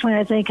unfortunately,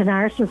 I think in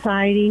our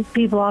society,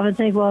 people often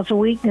think, well, it's a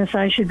weakness,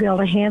 I should be able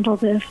to handle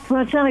this.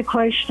 Well, it's not a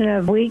question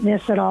of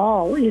weakness at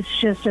all. It's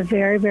just a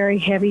very, very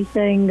heavy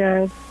thing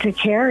to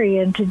carry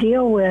and to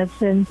deal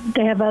with, and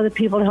to have other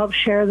people to help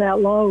share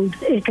that load.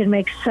 It can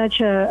make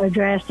such a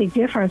drastic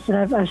difference,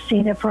 and I've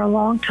seen it for a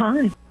long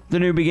time. The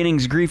New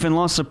Beginnings Grief and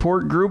Loss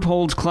Support Group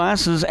holds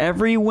classes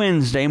every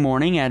Wednesday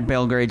morning at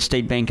Belgrade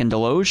State Bank in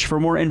Deloge. For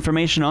more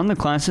information on the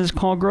classes,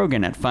 call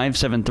Grogan at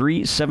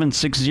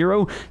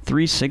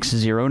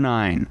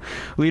 573-760-3609.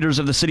 Leaders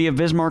of the city of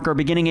Bismarck are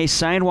beginning a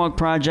sidewalk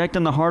project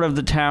in the heart of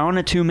the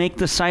town to make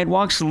the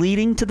sidewalks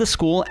leading to the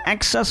school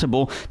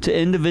accessible to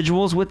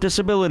individuals with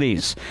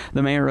disabilities.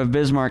 The mayor of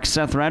Bismarck,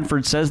 Seth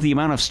Radford, says the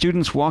amount of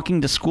students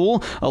walking to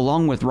school,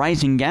 along with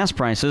rising gas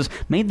prices,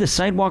 made the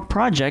sidewalk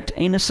project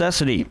a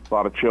necessity. A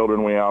lot of children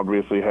we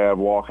obviously have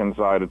walk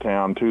inside of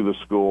town to the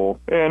school,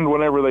 and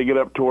whenever they get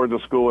up towards the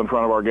school in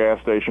front of our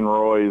gas station,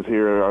 Roy's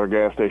here, our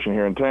gas station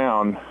here in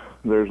town,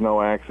 there's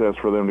no access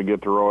for them to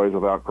get to Roy's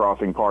without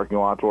crossing parking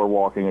lots or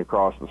walking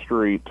across the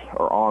street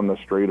or on the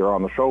street or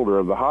on the shoulder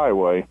of the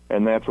highway,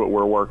 and that's what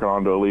we're working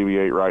on to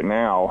alleviate right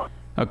now.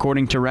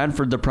 According to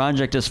Radford, the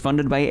project is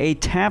funded by a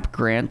TAP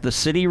grant the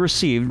city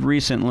received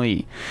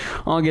recently.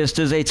 August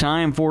is a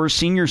time for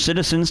senior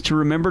citizens to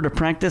remember to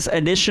practice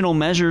additional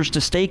measures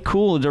to stay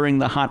cool during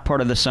the hot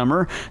part of the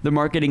summer. The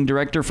marketing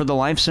director for the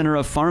Life Center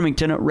of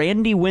Farmington,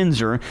 Randy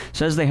Windsor,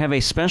 says they have a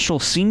special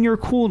senior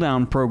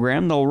cool-down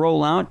program they'll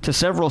roll out to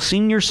several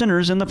senior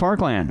centers in the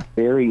parkland.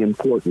 Very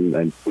important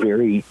and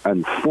very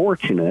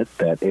unfortunate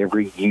that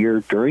every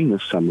year during the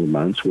summer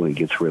months when it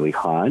gets really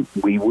hot,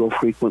 we will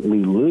frequently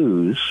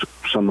lose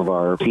some of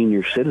our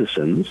senior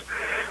citizens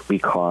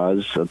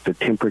because the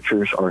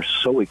temperatures are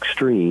so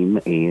extreme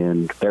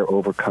and they're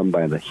overcome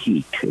by the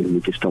heat, and we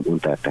just don't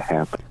want that to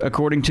happen.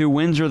 According to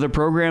Windsor, the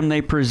program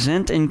they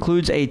present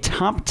includes a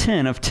top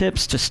 10 of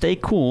tips to stay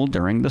cool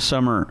during the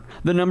summer.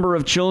 The number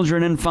of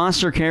children in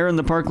foster care in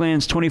the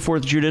Parkland's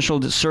 24th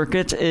Judicial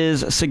Circuit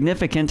is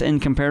significant in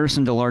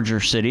comparison to larger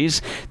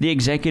cities. The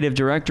executive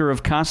director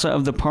of CASA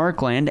of the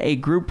Parkland, a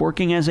group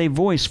working as a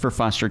voice for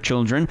foster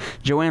children,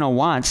 Joanna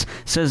Watts,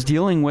 says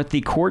dealing with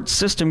the court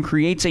system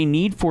creates a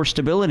need for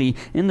stability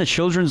in the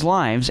children's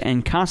lives,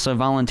 and CASA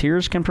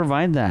volunteers can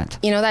provide that.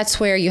 You know, that's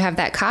where you have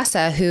that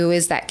CASA who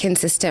is that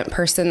consistent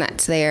person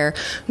that's there.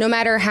 No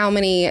matter how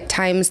many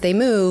times they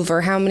move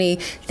or how many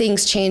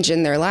things change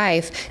in their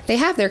life, they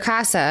have their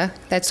CASA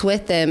that's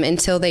with them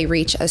until they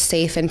reach a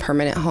safe and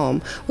permanent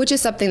home, which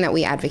is something that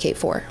we advocate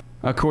for.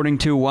 According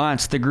to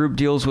Watts, the group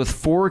deals with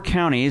 4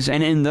 counties,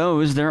 and in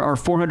those, there are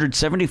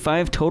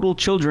 475 total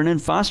children in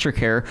foster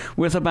care,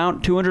 with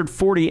about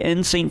 240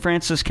 in St.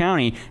 Francis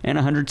County and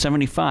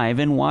 175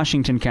 in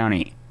Washington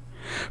County.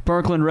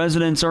 Parkland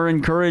residents are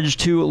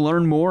encouraged to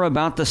learn more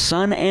about the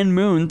sun and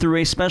moon through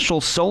a special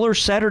Solar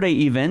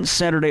Saturday event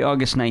Saturday,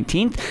 August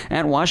 19th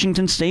at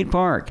Washington State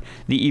Park.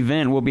 The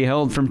event will be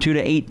held from 2 to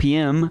 8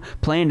 p.m.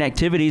 Planned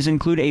activities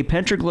include a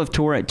petroglyph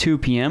tour at 2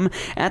 p.m.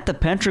 At the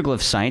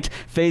petroglyph site,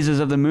 Phases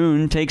of the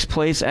Moon takes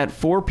place at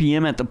 4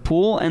 p.m. at the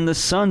pool, and the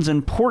sun's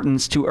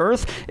importance to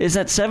Earth is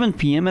at 7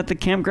 p.m. at the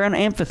Campground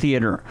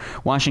Amphitheater.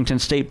 Washington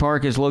State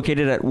Park is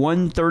located at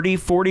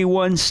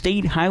 13041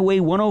 State Highway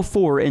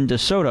 104 in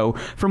DeSoto.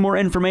 For more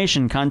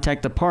information,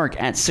 contact the park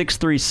at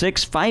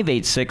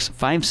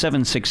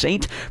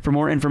 636-586-5768. For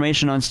more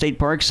information on state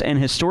parks and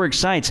historic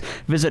sites,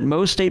 visit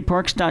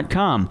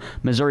mostateparks.com.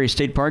 Missouri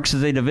State Parks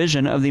is a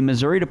division of the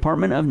Missouri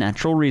Department of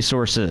Natural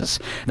Resources.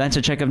 That's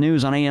a check of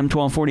news on AM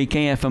 1240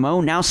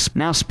 KFMO.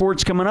 Now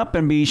sports coming up,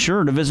 and be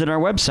sure to visit our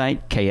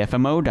website,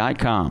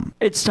 kfmo.com.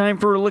 It's time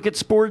for a look at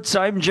sports.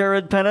 I'm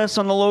Jared Pettis.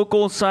 On the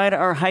local side,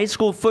 our high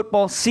school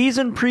football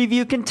season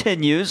preview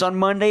continues. On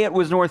Monday, it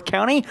was North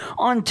County.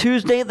 On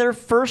Tuesday, their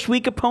first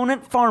week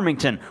opponent,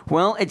 Farmington.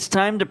 Well, it's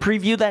time to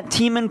preview that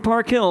team in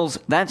Park Hills.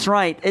 That's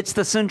right, it's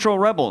the Central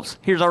Rebels.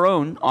 Here's our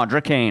own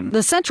Audra Kane.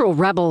 The Central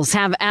Rebels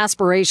have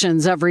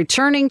aspirations of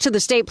returning to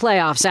the state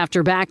playoffs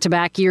after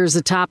back-to-back years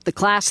atop the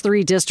Class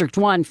 3 District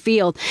 1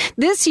 field.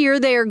 This year,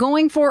 they are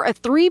going for a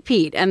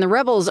three-peat, and the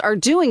Rebels are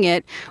doing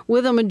it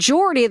with a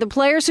majority of the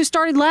players who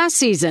started last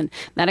season.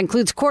 That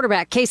includes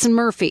quarterback Kason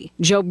Murphy,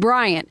 Joe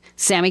Bryant,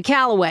 Sammy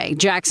Callaway,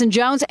 Jackson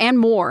Jones, and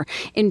more.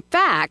 In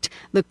fact,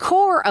 the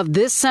core of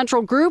this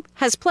Central group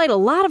has played a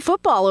lot of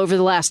football over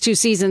the last 2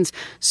 seasons.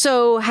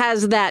 So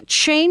has that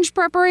changed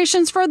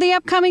preparations for the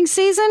upcoming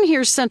season?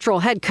 Here's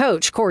Central head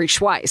coach Corey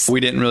Schweiss. We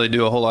didn't really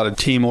do a whole lot of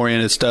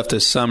team-oriented stuff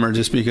this summer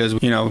just because,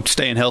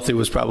 staying healthy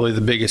was probably the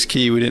biggest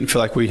key. We didn't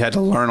feel like we had to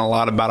learn a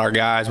lot about our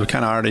guys. We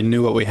kind of already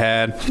knew what we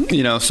had,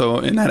 so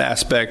in that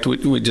aspect,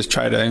 we just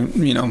try to,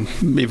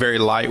 be very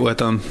light with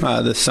them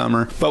this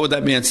summer. But with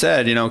that being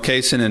said,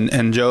 Kason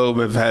and Job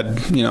have had,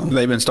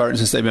 they've been starting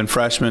since they've been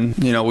freshmen.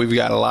 We've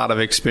got a lot of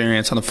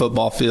experience on the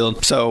football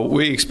field. So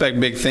we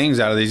expect big things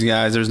out of these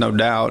guys, there's no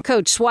doubt.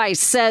 Coach Schweiss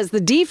says the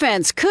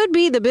defense could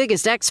be the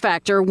biggest X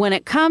factor when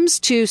it comes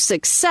to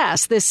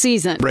success this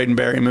season. Braden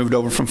Berry moved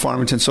over from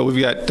Farmington, so we've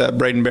got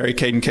Braden Berry,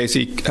 Caden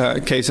Casey,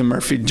 Kason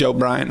Murphy, Joe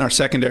Bryant, our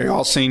secondary,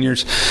 all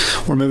seniors.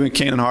 We're moving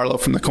Cannon Harlow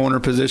from the corner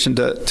position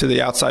to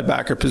the outside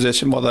backer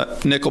position,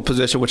 the nickel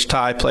position, which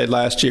Ty played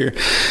last year.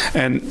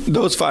 And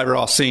those 5 are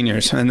all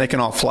seniors, and they can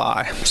all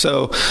fly.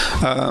 So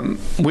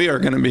we are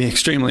going to be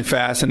extremely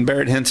fast, and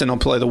Barrett Henson will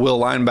play the will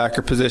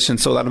linebacker position,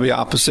 so that'll be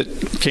opposite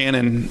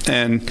Cannon.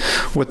 And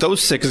with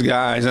those 6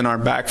 guys in our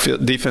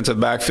defensive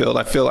backfield,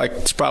 I feel like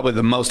it's probably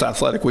the most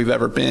athletic we've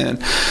ever been.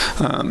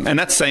 And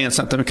that's saying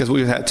something because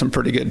we've had some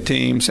pretty good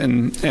teams,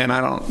 and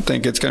I don't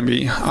think it's going to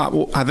be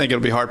I think it'll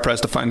be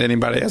hard-pressed to find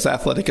anybody as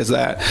athletic as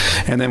that.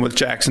 And then with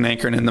Jackson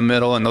anchoring in the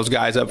middle and those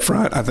guys up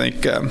front, I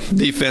think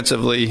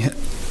defensively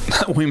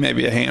we may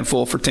be a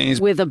handful for teams.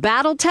 With a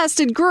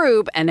battle-tested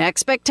group and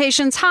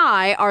expectations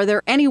high, are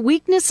there any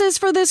weaknesses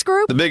for this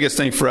group? The biggest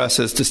thing for us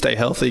is to stay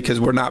healthy because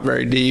we're not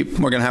very deep.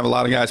 We're going to have a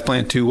lot of guys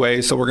playing 2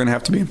 ways, so we're going to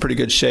have to be in pretty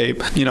good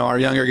shape. Our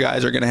younger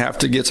guys are going to have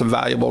to get some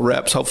valuable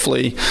reps,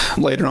 hopefully,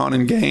 later on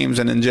in games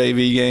and in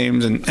JV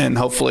games, and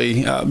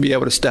hopefully be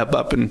able to step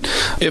up. And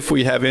if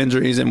we have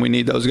injuries and we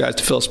need those guys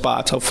to fill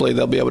spots, hopefully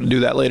they'll be able to do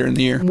that later in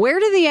the year. Where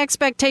do the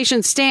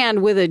expectations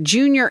stand with a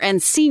junior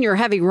and senior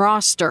heavy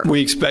roster?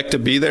 We expect to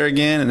be there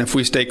again. And if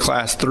we stay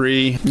Class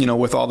 3,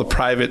 with all the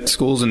private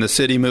schools in the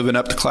city moving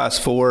up to Class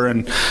 4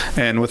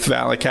 and with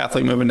Valley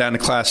Catholic moving down to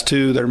Class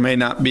 2, there may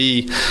not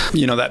be,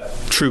 that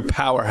true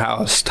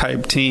powerhouse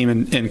type team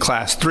in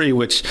Class 3,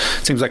 which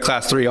seems like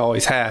Class 3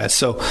 always has.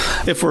 So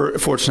if we're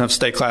fortunate enough to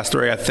stay Class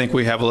 3, I think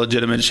we have a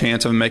legitimate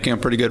chance of making a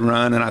pretty good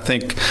run. And I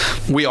think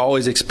we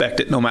always expect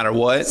it no matter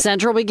what.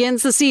 Central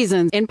begins the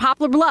season in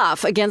Poplar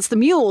Bluff against the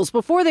Mules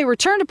before they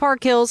return to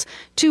Park Hills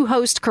to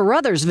host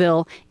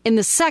Caruthersville in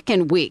the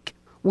second week.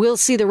 We'll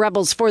see the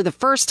Rebels for the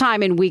first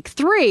time in Week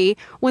 3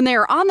 when they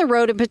are on the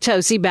road in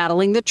Potosi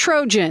battling the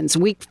Trojans.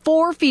 Week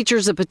 4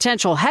 features a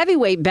potential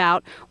heavyweight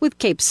bout with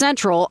Cape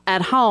Central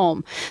at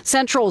home.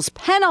 Central's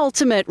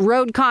penultimate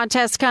road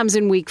contest comes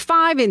in Week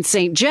 5 in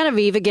St.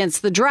 Genevieve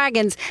against the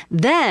Dragons.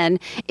 Then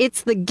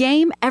it's the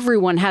game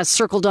everyone has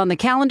circled on the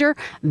calendar,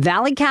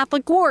 Valley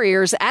Catholic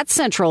Warriors at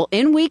Central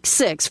in Week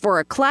 6 for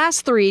a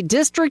Class 3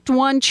 District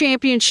 1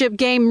 championship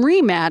game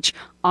rematch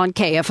on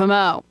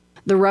KFMO.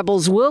 The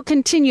Rebels will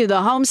continue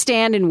the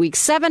homestand in Weeks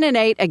 7 and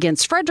 8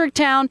 against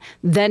Fredericktown,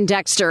 then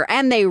Dexter,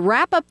 and they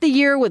wrap up the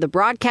year with a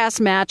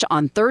broadcast match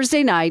on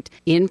Thursday night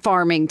in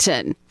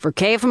Farmington. For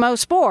KFMO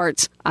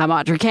Sports, I'm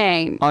Audra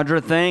Kane.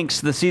 Audra,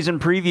 thanks. The season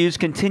previews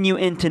continue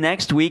into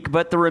next week,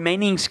 but the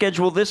remaining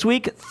schedule this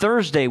week,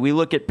 Thursday, we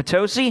look at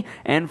Potosi,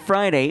 and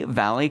Friday,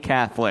 Valley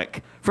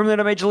Catholic. From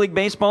the Major League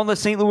Baseball, the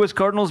St. Louis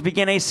Cardinals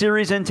began a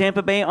series in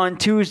Tampa Bay on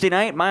Tuesday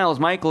night. Miles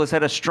Michaelis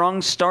had a strong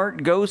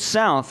start, goes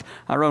south.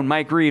 Our own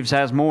Mike Reeves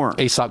has more.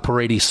 Asoc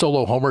Paredes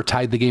solo homer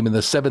tied the game in the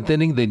 7th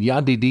inning. Then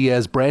Yandy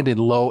Diaz, Brandon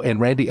Lowe, and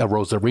Randy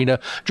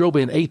Arozarena drove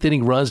in 8th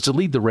inning runs to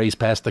lead the Rays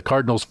past the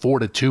Cardinals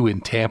 4-2 in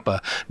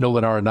Tampa.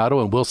 Nolan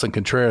Arenado and Wilson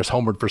Contreras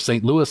homered for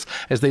St. Louis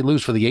as they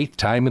lose for the 8th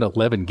time in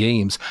 11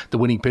 games. The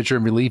winning pitcher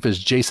in relief is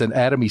Jason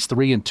Adam. He's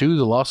 3-2.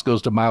 The loss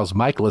goes to Miles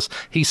Michaelis.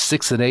 He's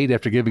 6-8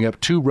 after giving up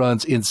 2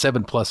 runs in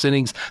 7+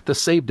 innings. The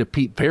save to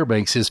Pete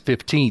Fairbanks, his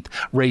 15th.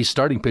 Rays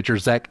starting pitcher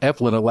Zach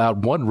Eflin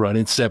allowed 1 run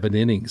in 7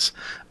 innings.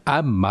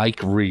 I'm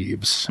Mike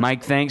Reeves.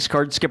 Mike, thanks.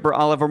 Card skipper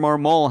Oliver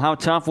Marmol. How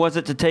tough was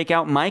it to take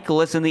out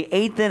Michaelis in the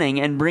 8th inning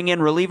and bring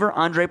in reliever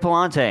Andre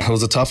Palante? It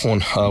was a tough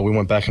one. We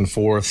went back and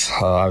forth.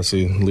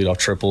 Obviously, leadoff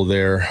triple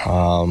there.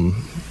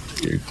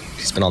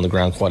 He's been on the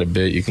ground quite a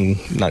bit. You can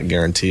not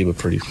guarantee, but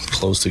pretty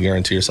close to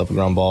guarantee yourself a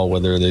ground ball,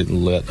 whether they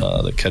let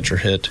the catcher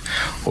hit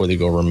or they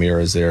go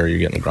Ramirez there. You're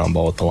getting a ground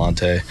ball with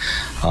Palante.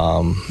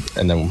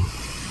 And then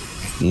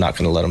not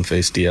going to let him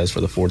face Diaz for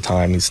the 4th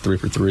time. He's 3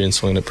 for 3 and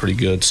swinging it pretty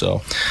good.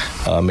 So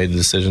made the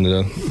decision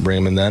to bring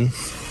him in then.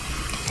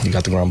 He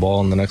got the ground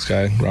ball, and the next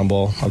guy, ground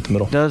ball out the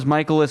middle. Does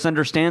Michaelis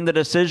understand the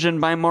decision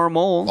by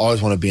Marmol?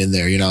 Always want to be in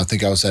there. I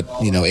think I was at,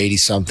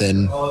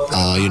 80-something,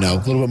 a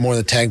little bit more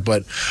than the tank,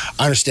 but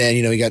I understand,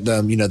 you got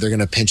them, they're going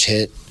to pinch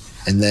hit.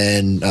 And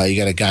then you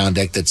got a guy on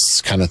deck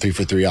that's kind of 3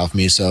 for 3 off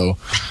me. So,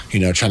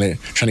 trying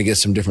to get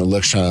some different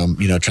looks, trying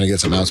to get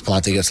some outs.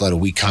 Palante gets a lot of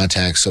weak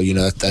contact. So,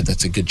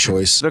 that's a good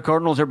choice. The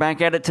Cardinals are back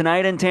at it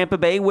tonight in Tampa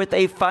Bay with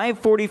a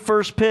 5:40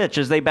 first pitch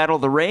as they battle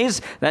the Rays.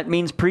 That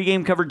means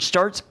pregame coverage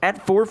starts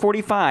at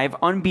 4:45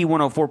 on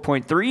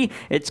B104.3.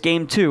 It's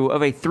game 2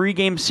 of a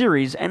 3-game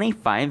series and a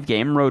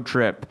 5-game road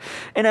trip.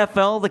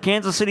 NFL, the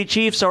Kansas City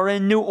Chiefs are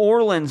in New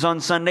Orleans on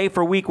Sunday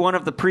for week 1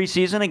 of the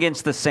preseason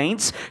against the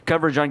Saints.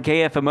 Coverage on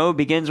KFMO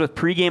begins with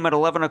pregame at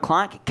 11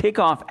 o'clock,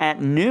 kickoff at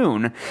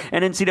noon.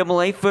 And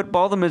NCAA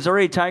football, the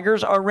Missouri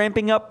Tigers are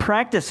ramping up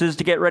practices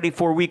to get ready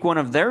for week 1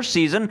 of their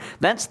season.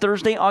 That's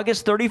Thursday,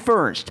 August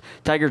 31st.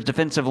 Tigers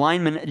defensive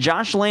lineman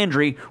Josh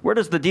Landry, where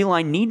does the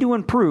D-line need to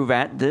improve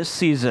at this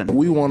season?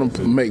 We want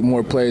to make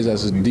more plays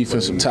as a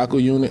defensive tackle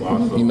unit.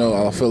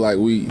 I feel like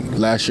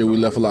last year we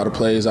left a lot of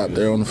plays out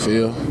there on the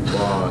field.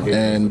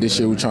 And this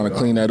year we're trying to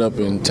clean that up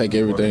and take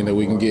everything that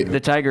we can get. The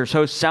Tigers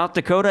host South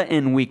Dakota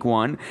in week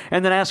 1.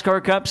 And the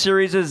NASCAR Cup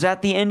Series is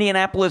at the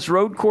Indianapolis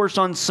Road Course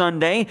on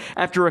Sunday.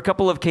 After a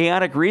couple of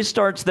chaotic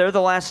restarts there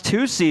the last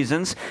 2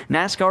 seasons,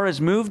 NASCAR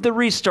has moved the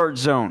restart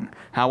zone.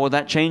 How will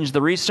that change the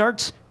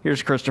restarts?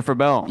 Here's Christopher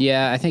Bell.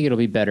 Yeah, I think it'll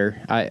be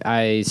better.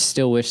 I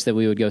still wish that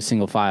we would go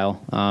single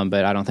file,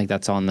 but I don't think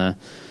that's on the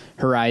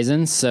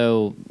horizon.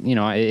 So,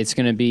 it's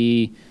going to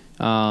be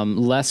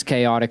less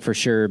chaotic for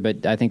sure,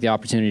 but I think the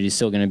opportunity is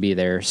still going to be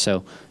there.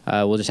 So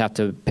we'll just have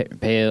to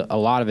pay a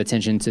lot of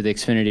attention to the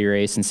Xfinity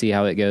race and see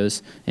how it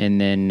goes.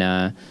 And then,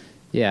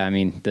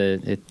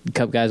 the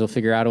Cup guys will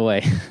figure out a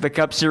way. The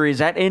Cup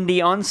Series at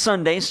Indy on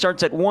Sunday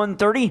starts at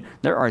 1:30.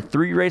 There are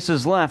 3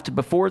 races left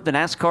before the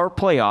NASCAR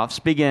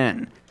playoffs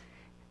begin.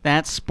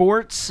 That's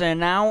sports, and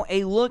now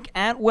a look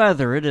at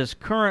weather. It is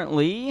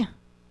currently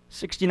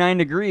 69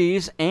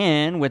 degrees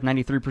and with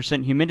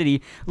 93%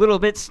 humidity. A little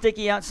bit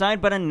sticky outside,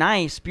 but a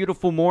nice,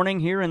 beautiful morning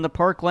here in the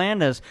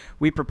Parkland as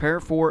we prepare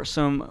for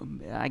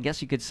some, I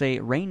guess you could say,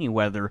 rainy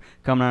weather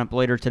coming up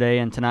later today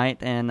and tonight.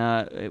 And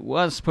it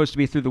was supposed to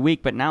be through the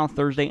week, but now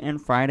Thursday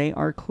and Friday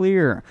are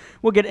clear.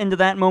 We'll get into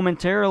that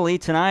momentarily.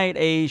 Tonight,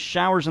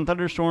 showers and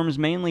thunderstorms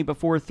mainly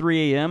before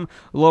 3 a.m.,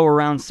 low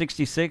around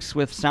 66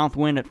 with south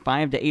wind at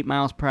 5 to 8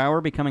 miles per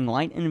hour, becoming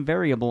light and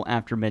variable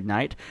after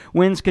midnight.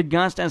 Winds could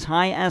gust as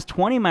high as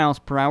 20 miles miles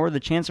per hour. The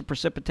chance of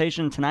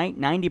precipitation tonight,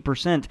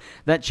 90%.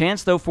 That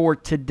chance, though, for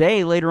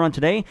today, later on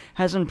today,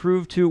 has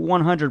improved to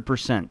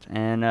 100%.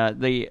 And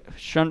the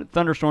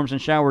thunderstorms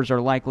and showers are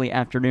likely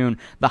afternoon.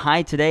 The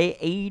high today,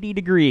 80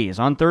 degrees.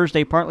 On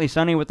Thursday, partly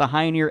sunny with a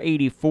high near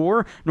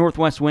 84.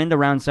 Northwest wind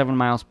around 7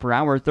 miles per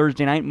hour.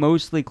 Thursday night,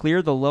 mostly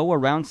clear. The low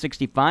around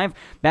 65.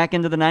 Back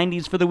into the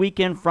 90s for the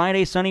weekend.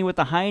 Friday, sunny with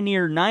a high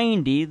near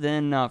 90.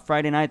 Then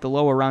Friday night, the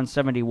low around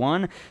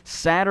 71.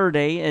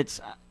 Saturday, it's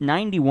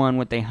 91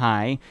 with a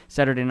high.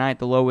 Saturday night,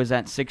 the low is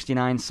at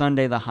 69.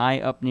 Sunday, the high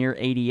up near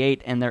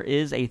 88. And there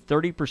is a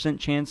 30%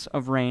 chance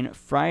of rain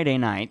Friday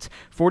night.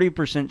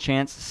 40%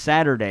 chance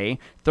Saturday.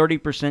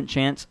 30%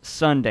 chance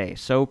Sunday.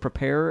 So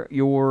prepare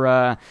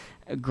your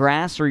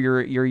grass or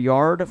your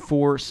yard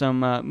for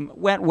some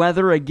wet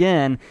weather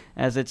again,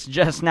 as it's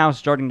just now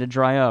starting to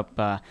dry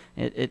up.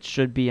 It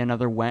should be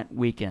another wet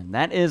weekend.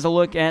 That is a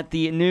look at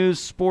the news,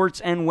 sports,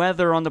 and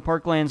weather on the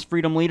Parkland's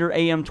Freedom Leader,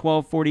 AM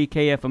 1240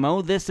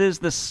 KFMO. This is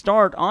the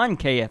start on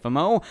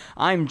KFMO.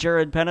 I'm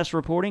Jared Pettis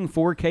reporting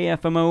for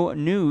KFMO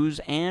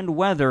News and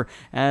Weather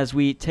as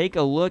we take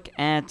a look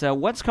at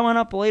what's coming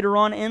up later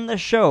on in the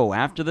show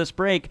after this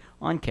break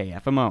on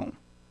KFMO.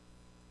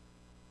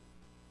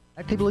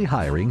 Actively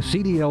hiring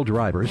CDL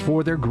drivers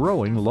for their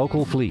growing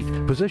local fleet.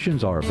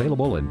 Positions are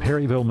available in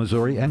Perryville,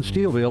 Missouri and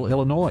Steelville,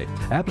 Illinois.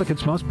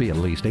 Applicants must be at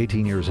least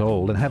 18 years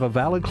old and have a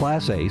valid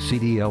Class A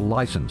CDL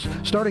license.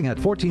 Starting at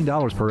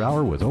 $14 per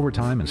hour with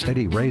overtime and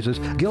steady raises,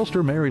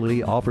 Gilster Mary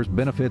Lee offers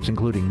benefits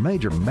including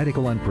major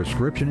medical and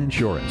prescription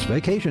insurance,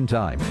 vacation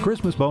time,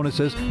 Christmas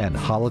bonuses, and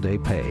holiday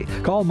pay.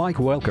 Call Mike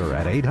Welker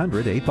at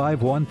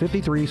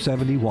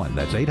 800-851-5371.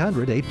 That's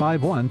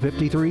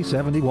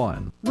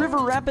 800-851-5371. River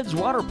Rapids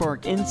Water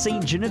Park in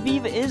St.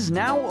 Genevieve is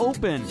now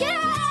open.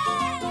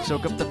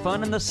 Soak up the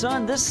fun in the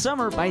sun this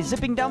summer by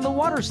zipping down the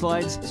water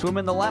slides, swim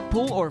in the lap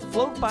pool, or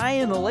float by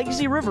in the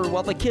lazy river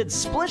while the kids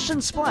splish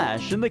and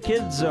splash in the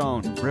kids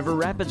zone. River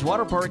Rapids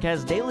Water Park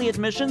has daily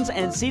admissions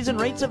and season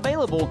rates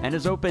available and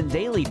is open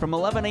daily from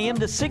 11 a.m.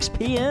 to 6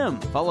 p.m.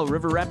 Follow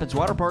River Rapids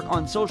Water Park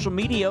on social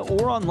media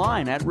or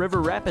online at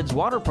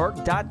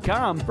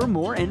riverrapidswaterpark.com for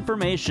more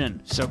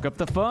information. Soak up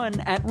the fun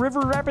at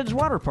River Rapids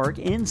Water Park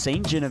in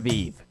St.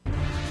 Genevieve.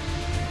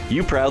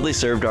 You proudly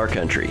served our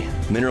country.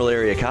 Mineral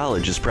Area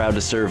College is proud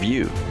to serve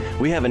you.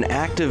 We have an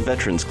active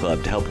Veterans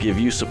Club to help give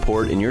you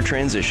support in your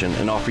transition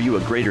and offer you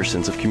a greater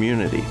sense of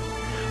community.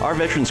 Our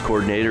Veterans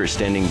Coordinator is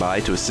standing by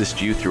to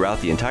assist you throughout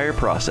the entire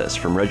process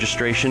from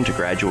registration to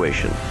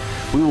graduation.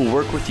 We will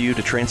work with you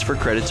to transfer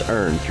credits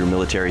earned through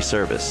military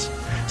service.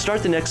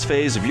 Start the next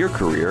phase of your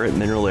career at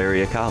Mineral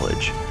Area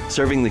College,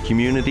 serving the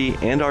community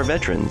and our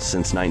veterans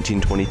since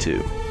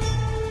 1922.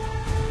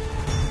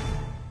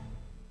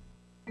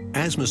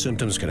 Asthma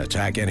symptoms can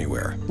attack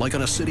anywhere, like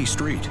on a city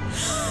street.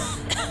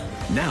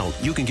 Now,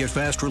 you can get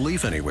fast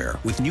relief anywhere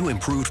with new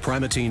improved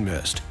Primatene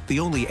Mist, the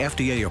only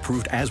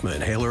FDA-approved asthma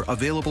inhaler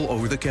available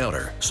over the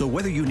counter. So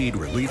whether you need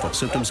relief of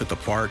symptoms at the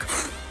park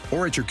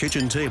or at your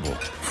kitchen table,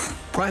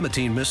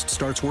 Primatene Mist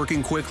starts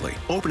working quickly,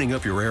 opening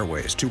up your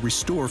airways to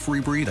restore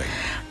free breathing.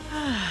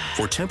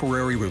 For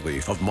temporary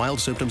relief of mild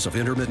symptoms of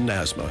intermittent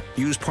asthma,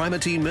 use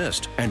Primatene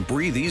Mist and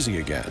breathe easy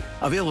again.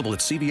 Available at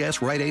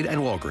CVS, Rite Aid, and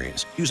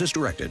Walgreens. Use as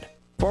directed.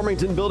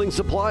 Farmington Building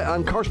Supply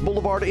on Karst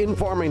Boulevard in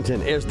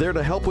Farmington is there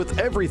to help with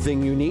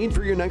everything you need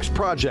for your next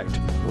project.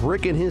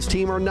 Rick and his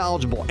team are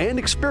knowledgeable and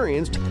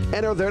experienced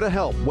and are there to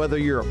help, whether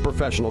you're a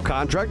professional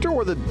contractor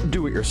or the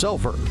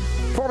do-it-yourselfer.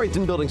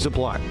 Farmington Building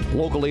Supply,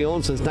 locally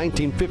owned since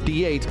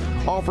 1958,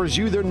 offers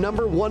you their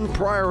 #1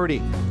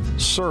 priority,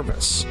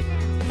 service.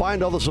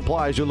 Find all the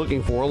supplies you're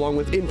looking for along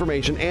with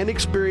information and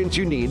experience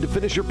you need to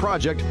finish your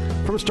project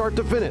from start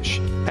to finish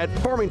at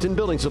Farmington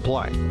Building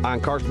Supply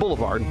on Karst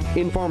Boulevard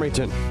in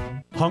Farmington.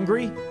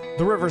 Hungry?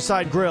 The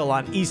Riverside Grill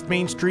on East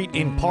Main Street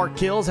in Park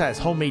Hills has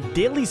homemade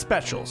daily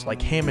specials like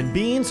ham and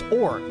beans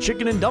or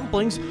chicken and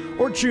dumplings,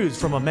 or choose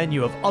from a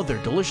menu of other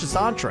delicious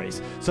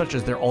entrees such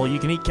as their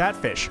all-you-can-eat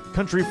catfish,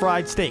 country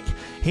fried steak,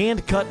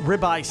 hand-cut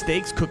ribeye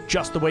steaks cooked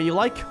just the way you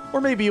like,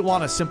 or maybe you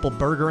want a simple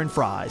burger and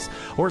fries.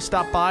 Or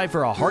stop by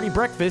for a hearty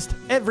breakfast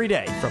every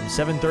day from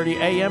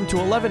 7:30 a.m. to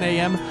 11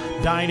 a.m.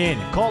 Dine in,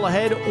 call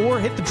ahead, or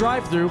hit the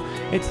drive-thru.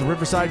 It's the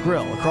Riverside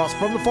Grill across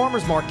from the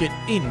Farmers Market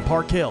in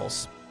Park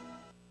Hills.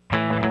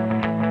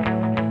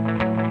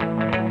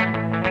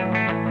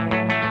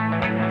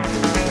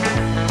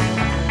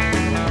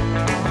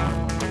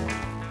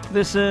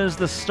 This is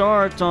the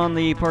start on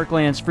the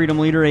Parkland's Freedom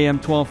Leader, AM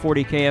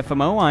 1240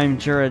 KFMO. I'm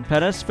Jared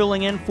Pettis,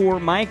 filling in for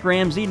Mike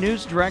Ramsey,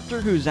 news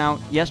director, who's out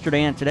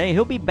yesterday and today.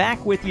 He'll be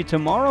back with you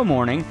tomorrow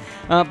morning.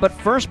 But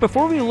first,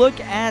 before we look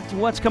at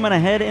what's coming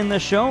ahead in the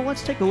show,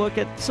 let's take a look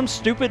at some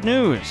stupid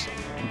news.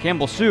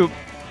 Campbell Soup,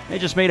 they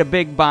just made a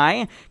big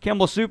buy.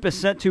 Campbell Soup is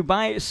set to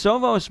buy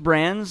Sovos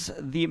Brands,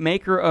 the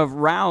maker of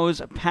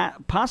Rao's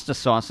pasta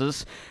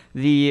sauces.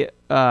 The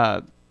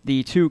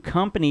The two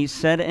companies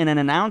said in an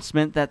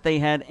announcement that they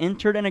had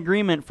entered an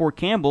agreement for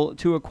Campbell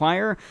to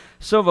acquire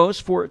Sovos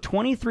for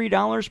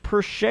 $23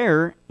 per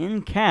share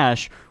in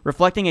cash,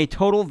 reflecting a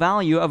total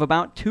value of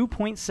about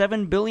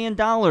 $2.7 billion,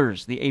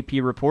 the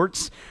AP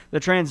reports.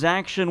 The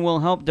transaction will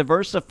help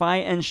diversify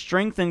and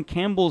strengthen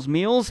Campbell's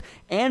Meals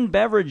and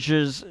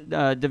Beverages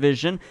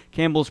division,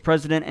 Campbell's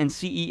president and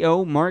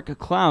CEO Mark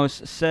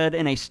Klaus said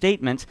in a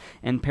statement,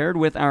 and paired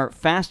with our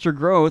faster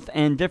growth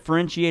and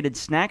differentiated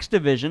snacks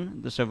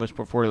division, the Sovos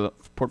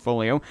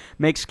portfolio,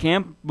 makes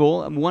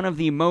Campbell one of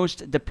the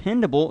most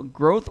dependable,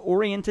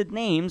 growth-oriented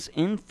names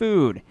in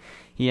food.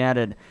 He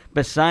added,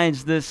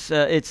 besides this,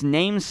 its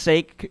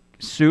namesake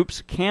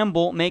soups,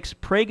 Campbell makes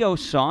Prego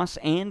sauce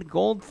and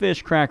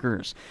goldfish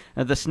crackers.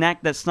 The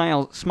snack that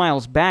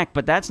smiles back,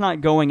 but that's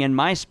not going in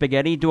my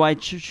spaghetti. Do I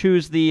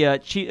choose the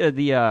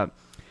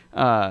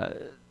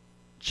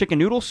chicken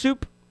noodle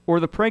soup or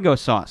the Prego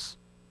sauce?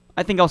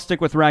 I think I'll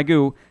stick with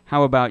ragu.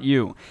 How about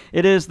you?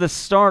 It is the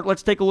start.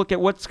 Let's take a look at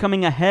what's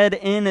coming ahead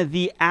in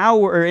the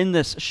hour, or in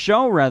this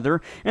show,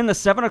 rather. In the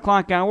 7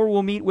 o'clock hour,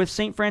 we'll meet with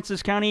St.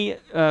 Francis County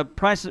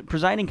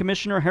Presiding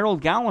Commissioner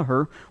Harold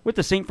Gallagher with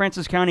the St.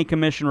 Francis County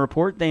Commission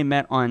report. They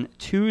met on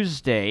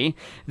Tuesday.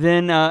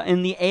 Then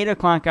in the 8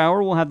 o'clock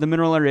hour, we'll have the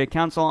Mineral Area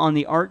Council on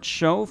the Arts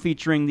Show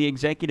featuring the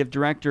Executive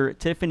Director,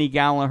 Tiffany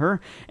Gallagher,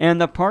 and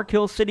the Park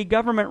Hill City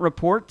Government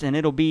report, and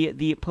it'll be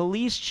the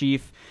police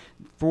chief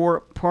for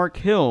Park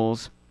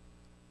Hills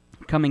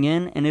coming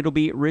in, and it'll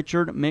be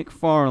Richard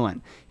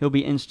McFarland. He'll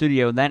be in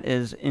studio. That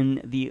is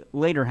in the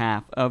later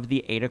half of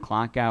the 8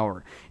 o'clock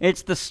hour.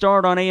 It's the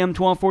start on AM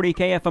 1240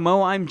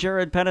 KFMO. I'm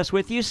Jared Pettis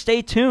with you.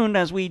 Stay tuned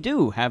as we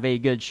do have a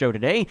good show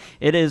today.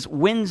 It is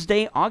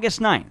Wednesday, August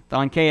 9th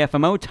on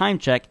KFMO. Time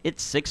check,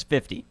 it's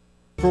 6:50.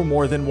 For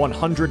more than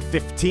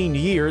 115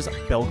 years,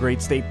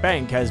 Belgrade State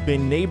Bank has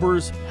been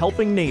neighbors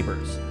helping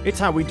neighbors. It's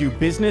how we do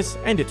business,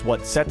 and it's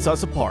what sets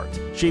us apart,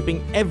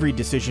 shaping every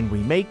decision we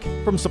make,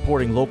 from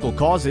supporting local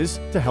causes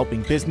to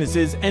helping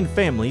businesses and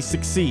families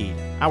succeed.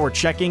 Our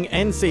checking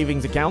and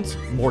savings accounts,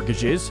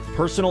 mortgages,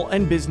 personal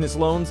and business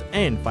loans,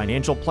 and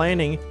financial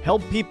planning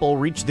help people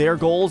reach their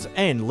goals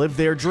and live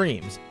their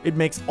dreams. It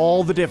makes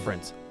all the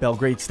difference.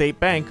 Belgrade State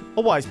Bank,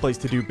 a wise place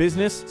to do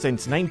business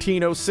since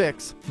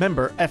 1906.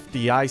 Member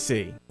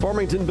FDIC.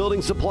 Farmington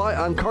Building Supply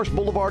on Karst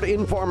Boulevard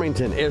in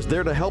Farmington is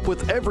there to help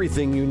with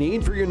everything you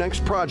need for your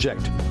next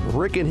project.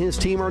 Rick and his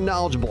team are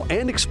knowledgeable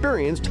and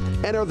experienced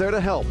and are there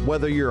to help,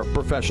 whether you're a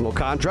professional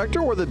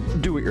contractor or the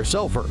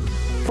do-it-yourselfer.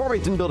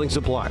 Farmington Building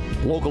Supply,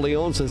 locally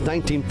owned since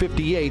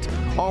 1958,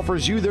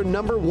 offers you their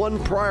number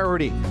one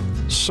priority: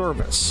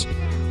 service.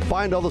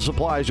 Find all the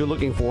supplies you're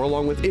looking for,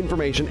 along with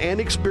information and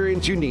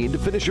experience you need to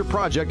finish your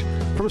project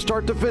from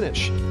start to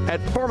finish at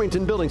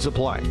Farmington Building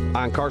Supply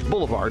on Karst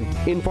Boulevard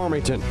in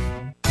Farmington.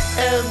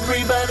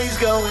 Everybody's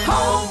going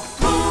home,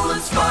 pool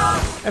and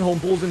spa. At Home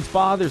Pools and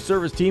Spa, their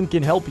service team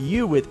can help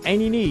you with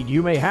any need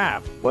you may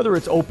have. Whether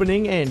it's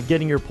opening and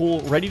getting your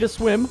pool ready to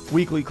swim,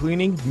 weekly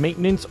cleaning,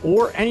 maintenance,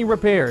 or any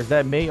repairs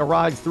that may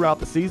arise throughout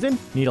the season,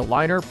 need a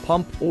liner,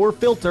 pump, or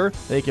filter,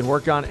 they can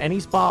work on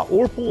any spa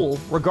or pool,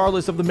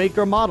 regardless of the make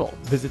or model.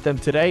 Visit them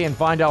today and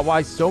find out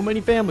why so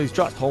many families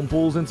trust Home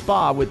Pools and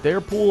Spa with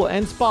their pool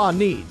and spa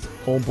needs.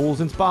 Home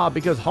Pools and Spa,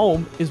 because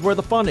home is where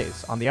the fun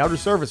is, on the Outer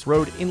Service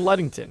Road in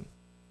Leadington.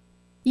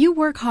 You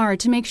work hard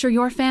to make sure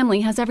your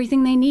family has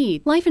everything they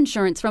need. Life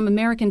insurance from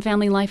American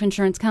Family Life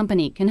Insurance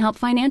Company can help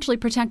financially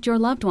protect your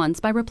loved ones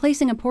by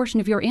replacing a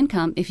portion of your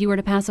income if you were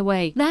to pass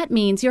away. That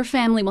means your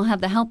family will have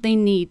the help they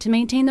need to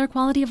maintain their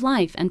quality of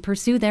life and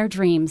pursue their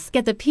dreams.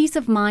 Get the peace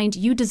of mind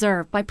you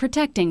deserve by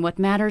protecting what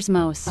matters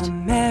most.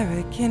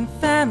 American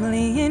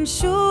Family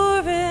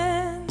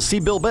Insurance. See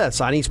Bill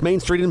Betts on East Main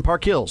Street in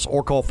Park Hills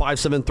or call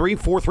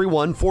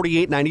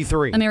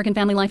 573-431-4893. American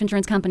Family Life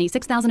Insurance Company,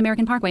 6000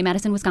 American Parkway,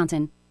 Madison,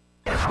 Wisconsin.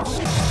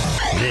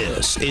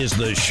 This is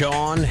the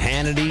Sean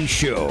Hannity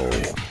Show.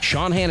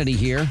 Sean Hannity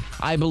here.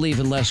 I believe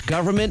in less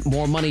government,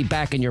 more money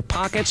back in your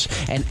pockets,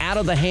 and out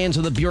of the hands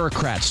of the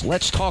bureaucrats.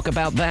 Let's talk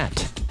about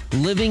that.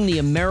 Living the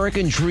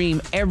American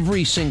dream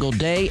every single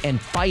day and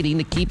fighting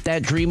to keep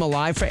that dream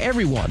alive for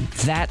everyone.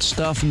 That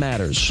stuff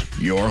matters.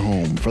 Your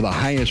home for the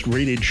highest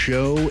rated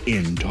show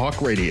in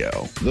talk radio.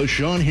 The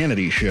Sean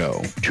Hannity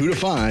Show. 2 to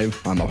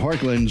 5 on the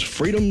Parkland's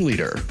Freedom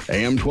Leader.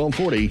 AM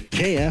 1240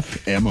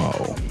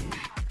 KFMO.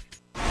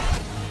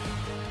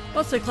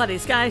 Mostly cloudy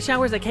skies,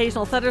 showers,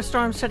 occasional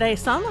thunderstorms today.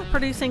 Some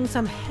producing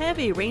some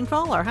heavy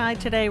rainfall. Our high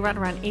today right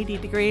around 80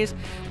 degrees.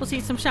 We'll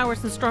see some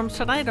showers and storms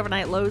tonight.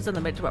 Overnight lows in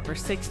the mid to upper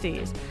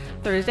 60s.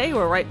 Thursday,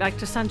 we're right back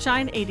to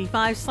sunshine,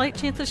 85. Slight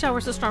chance of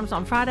showers and storms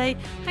on Friday.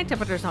 High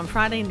temperatures on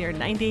Friday near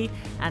 90.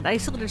 And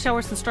isolated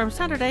showers and storms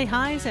Saturday,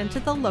 highs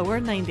into the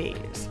lower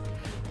 90s.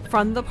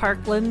 From the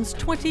Parkland's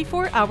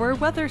 24-hour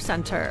weather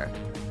center,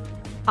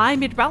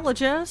 I'm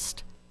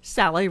meteorologist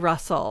Sally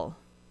Russell.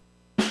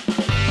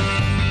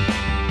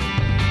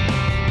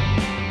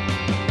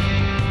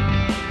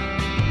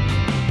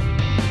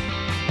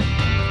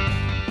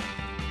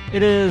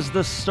 It is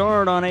the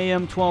start on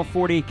AM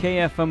 1240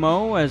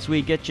 KFMO as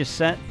we get you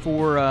set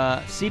for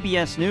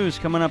CBS News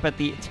coming up at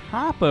the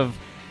top of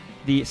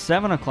the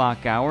 7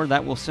 o'clock hour.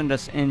 That will send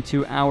us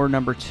into hour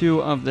number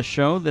 2 of the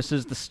show. This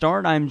is the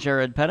start. I'm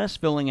Jared Pettis,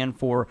 filling in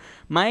for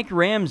Mike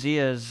Ramsey,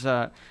 as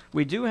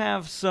we do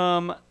have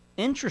some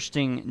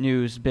interesting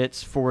news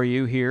bits for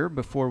you here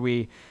before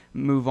we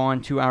move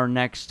on to our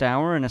next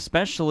hour, and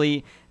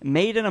especially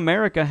Made in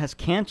America has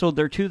canceled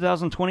their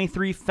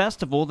 2023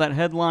 festival that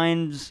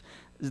headlines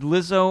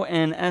Lizzo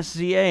and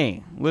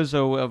SZA.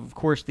 Lizzo, of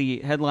course, the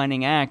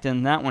headlining act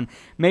in that one.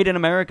 Made in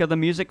America, the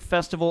music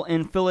festival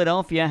in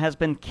Philadelphia, has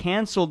been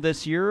canceled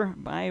this year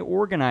by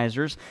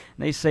organizers.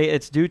 They say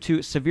it's due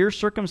to severe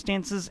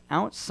circumstances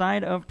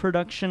outside of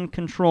production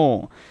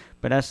control.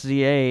 But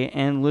SZA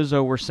and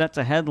Lizzo were set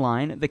to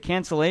headline, the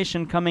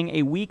cancellation coming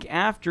a week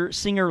after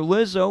singer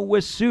Lizzo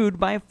was sued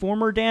by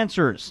former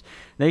dancers.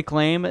 They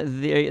claim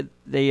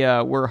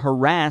they were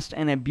harassed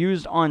and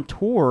abused on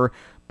tour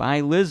by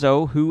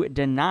Lizzo, who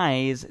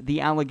denies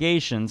the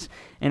allegations.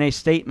 In a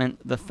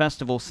statement, the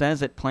festival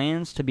says it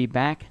plans to be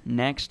back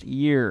next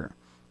year.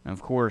 Of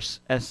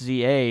course,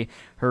 SZA,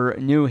 her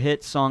new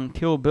hit song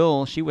Kill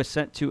Bill, she was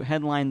set to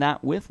headline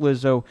that with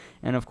Lizzo,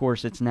 and of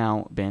course it's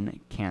now been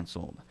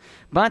canceled.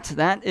 But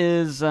that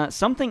is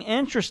something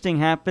interesting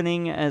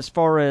happening as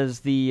far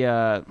as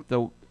the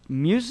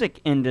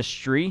music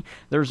industry.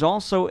 There's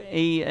also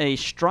a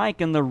strike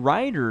in the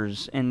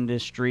writers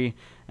industry,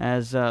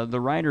 as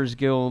the Writers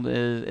Guild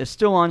is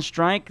still on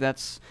strike.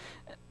 That's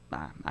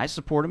I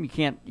support them.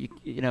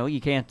 You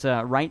can't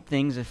write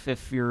things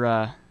if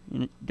you're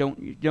you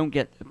don't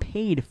get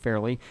paid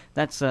fairly.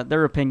 That's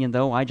their opinion,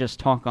 though. I just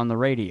talk on the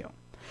radio.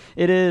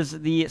 It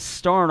is the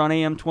start on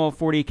AM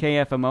 1240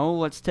 KFMO.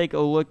 Let's take a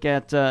look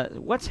at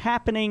what's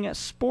happening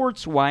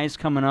sports-wise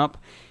coming up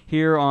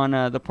here on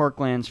the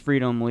Parkland's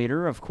Freedom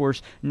Leader. Of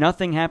course,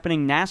 nothing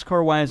happening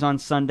NASCAR-wise on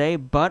Sunday,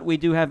 but we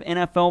do have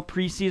NFL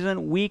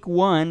preseason Week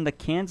 1. The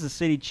Kansas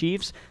City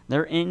Chiefs,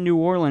 they're in New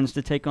Orleans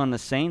to take on the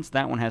Saints.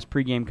 That one has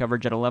pregame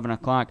coverage at 11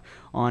 o'clock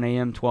on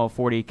AM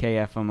 1240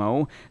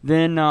 KFMO.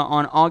 Then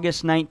on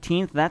August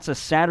 19th, that's a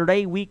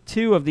Saturday, Week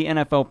 2 of the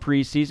NFL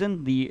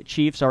preseason. The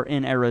Chiefs are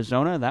in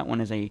Arizona. That one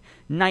is a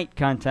night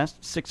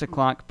contest, 6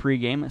 o'clock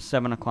pregame,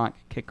 7 o'clock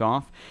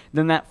kickoff.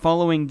 Then that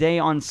following day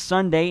on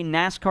Sunday,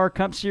 NASCAR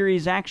Cup Series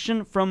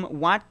action from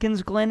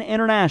Watkins Glen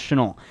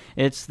International.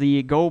 It's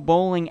the Go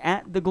Bowling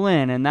at the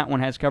Glen, and that one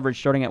has coverage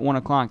starting at 1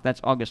 o'clock.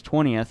 That's August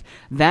 20th.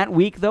 That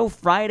week, though,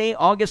 Friday,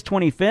 August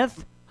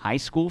 25th, high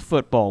school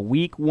football.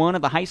 Week 1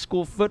 of the high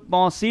school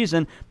football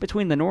season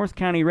between the North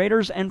County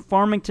Raiders and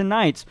Farmington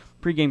Knights.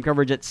 Pregame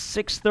coverage at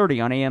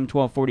 6:30 on AM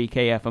 1240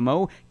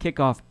 KFMO.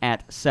 Kickoff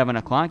at 7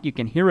 o'clock. You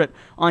can hear it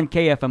on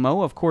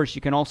KFMO. Of course,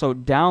 you can also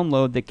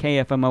download the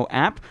KFMO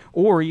app,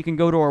 or you can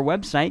go to our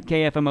website,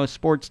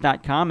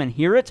 kfmosports.com, and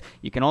hear it.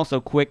 You can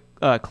also click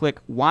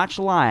Watch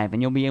Live,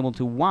 and you'll be able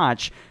to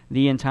watch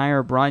the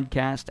entire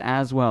broadcast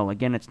as well.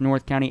 Again, it's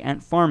North County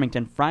and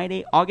Farmington,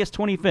 Friday, August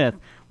 25th,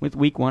 with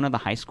Week 1 of the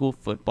high school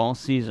football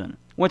season.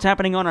 What's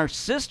happening on our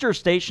sister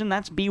station,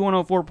 that's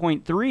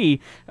B104.3.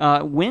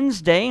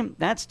 Wednesday,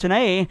 that's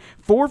today,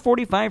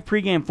 4:45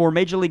 pregame for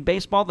Major League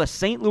Baseball. The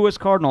St. Louis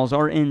Cardinals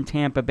are in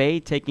Tampa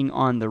Bay taking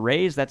on the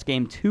Rays. That's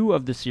Game 2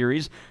 of the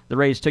series. The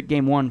Rays took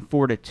Game 1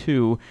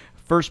 4-2.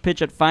 First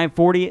pitch at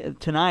 5:40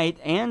 tonight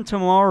and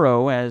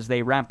tomorrow as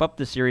they wrap up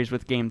the series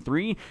with Game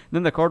 3.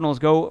 Then the Cardinals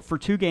go for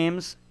 2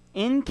 games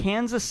in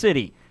Kansas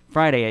City.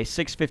 Friday, a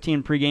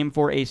 6:15 pregame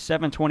for a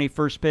 7:20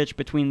 first pitch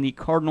between the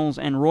Cardinals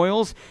and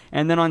Royals.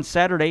 And then on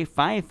Saturday,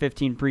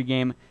 5:15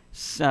 pregame,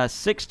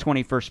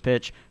 6:20 first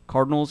pitch,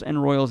 Cardinals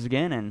and Royals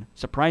again. And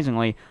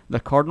surprisingly, the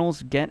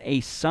Cardinals get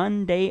a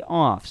Sunday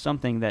off,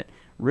 something that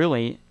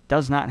really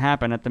does not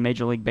happen at the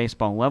Major League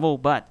Baseball level.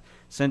 But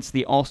since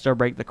the All-Star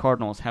break, the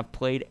Cardinals have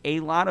played a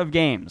lot of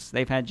games.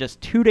 They've had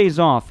just 2 days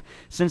off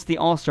since the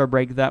All-Star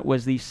break. That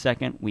was the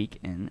second week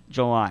in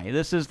July.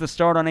 This is the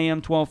start on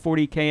AM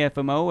 1240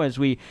 KFMO as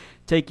we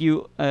give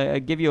you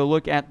a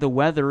look at the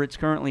weather. It's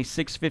currently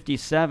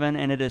 6:57,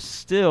 and it is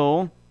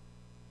still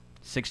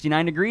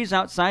 69 degrees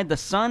outside. The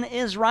sun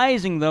is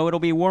rising, though. It'll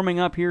be warming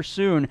up here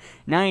soon.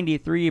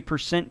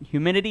 93%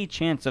 humidity,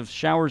 chance of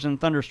showers and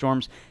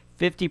thunderstorms.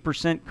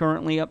 50%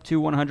 currently, up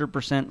to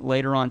 100%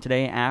 later on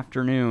today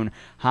afternoon.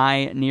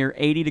 High near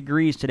 80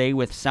 degrees today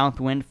with south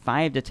wind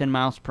 5 to 10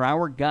 miles per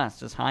hour.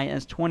 Gusts as high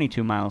as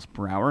 22 miles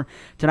per hour.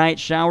 Tonight,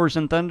 showers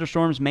and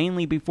thunderstorms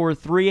mainly before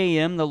 3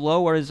 a.m. The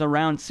low is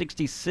around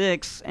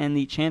 66, and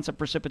the chance of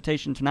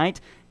precipitation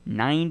tonight,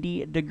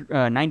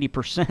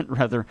 90%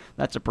 rather.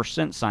 That's a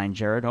percent sign,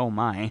 Jared. Oh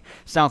my.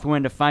 South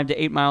wind of 5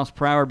 to 8 miles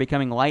per hour,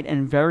 becoming light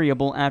and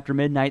variable after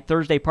midnight.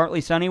 Thursday,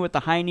 partly sunny with the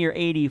high near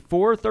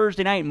 84.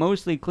 Thursday night,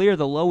 mostly clear.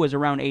 The low is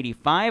around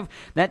 85.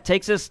 That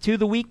takes us to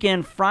the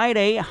weekend.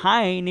 Friday,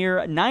 high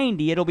near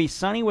 90. It'll be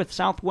sunny with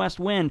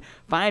southwest wind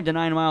 5 to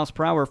 9 miles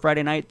per hour.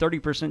 Friday night,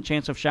 30%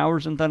 chance of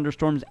showers and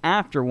thunderstorms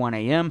after 1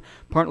 a.m.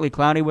 Partly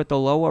cloudy with the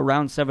low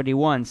around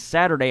 71.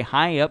 Saturday,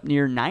 high up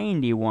near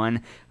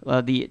 91.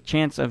 The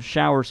chance of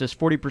showers is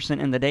 40%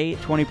 in the day,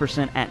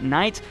 20% at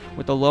night,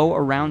 with a low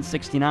around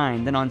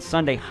 69. Then on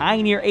Sunday,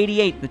 high near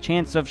 88, the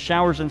chance of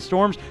showers and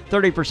storms,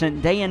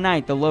 30% day and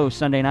night, the low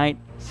Sunday night,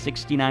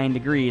 69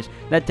 degrees.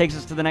 That takes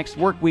us to the next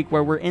work week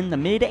where we're in the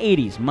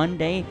mid-80s,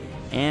 Monday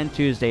and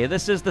Tuesday.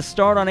 This is the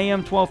start on AM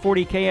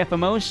 1240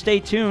 KFMO. Stay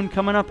tuned.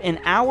 Coming up in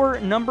hour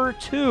number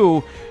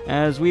 2,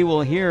 as we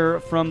will hear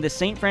from the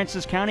St.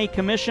 Francis County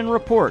Commission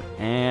report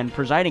and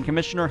presiding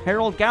Commissioner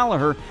Harold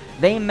Gallagher.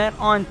 They met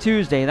on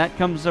Tuesday. That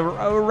comes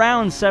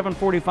around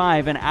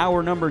 7:45 in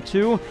hour number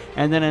 2.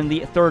 And then in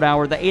the third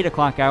hour, the 8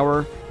 o'clock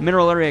hour,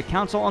 Mineral Area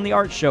Council on the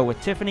Art Show with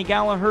Tiffany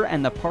Gallagher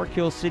and the Park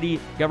Hill City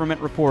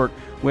Government Report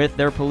with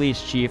their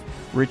police chief,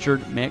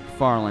 Richard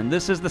McFarland.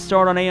 This is the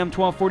start on AM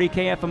 1240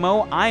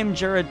 KFMO. I'm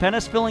Jared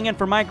Pettis, filling in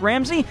for Mike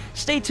Ramsey.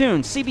 Stay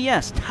tuned.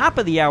 CBS top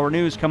of the hour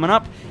news coming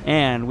up,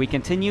 and we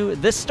continue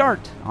this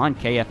start on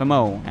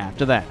KFMO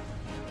after that.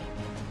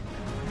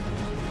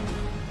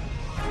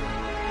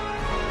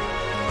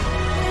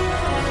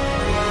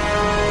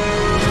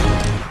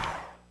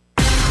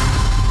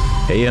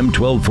 AM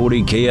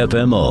 1240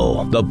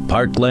 KFMO, the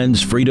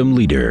Parkland's freedom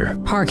leader.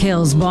 Park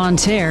Hills, Bonne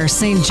Terre,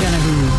 St. Genevieve.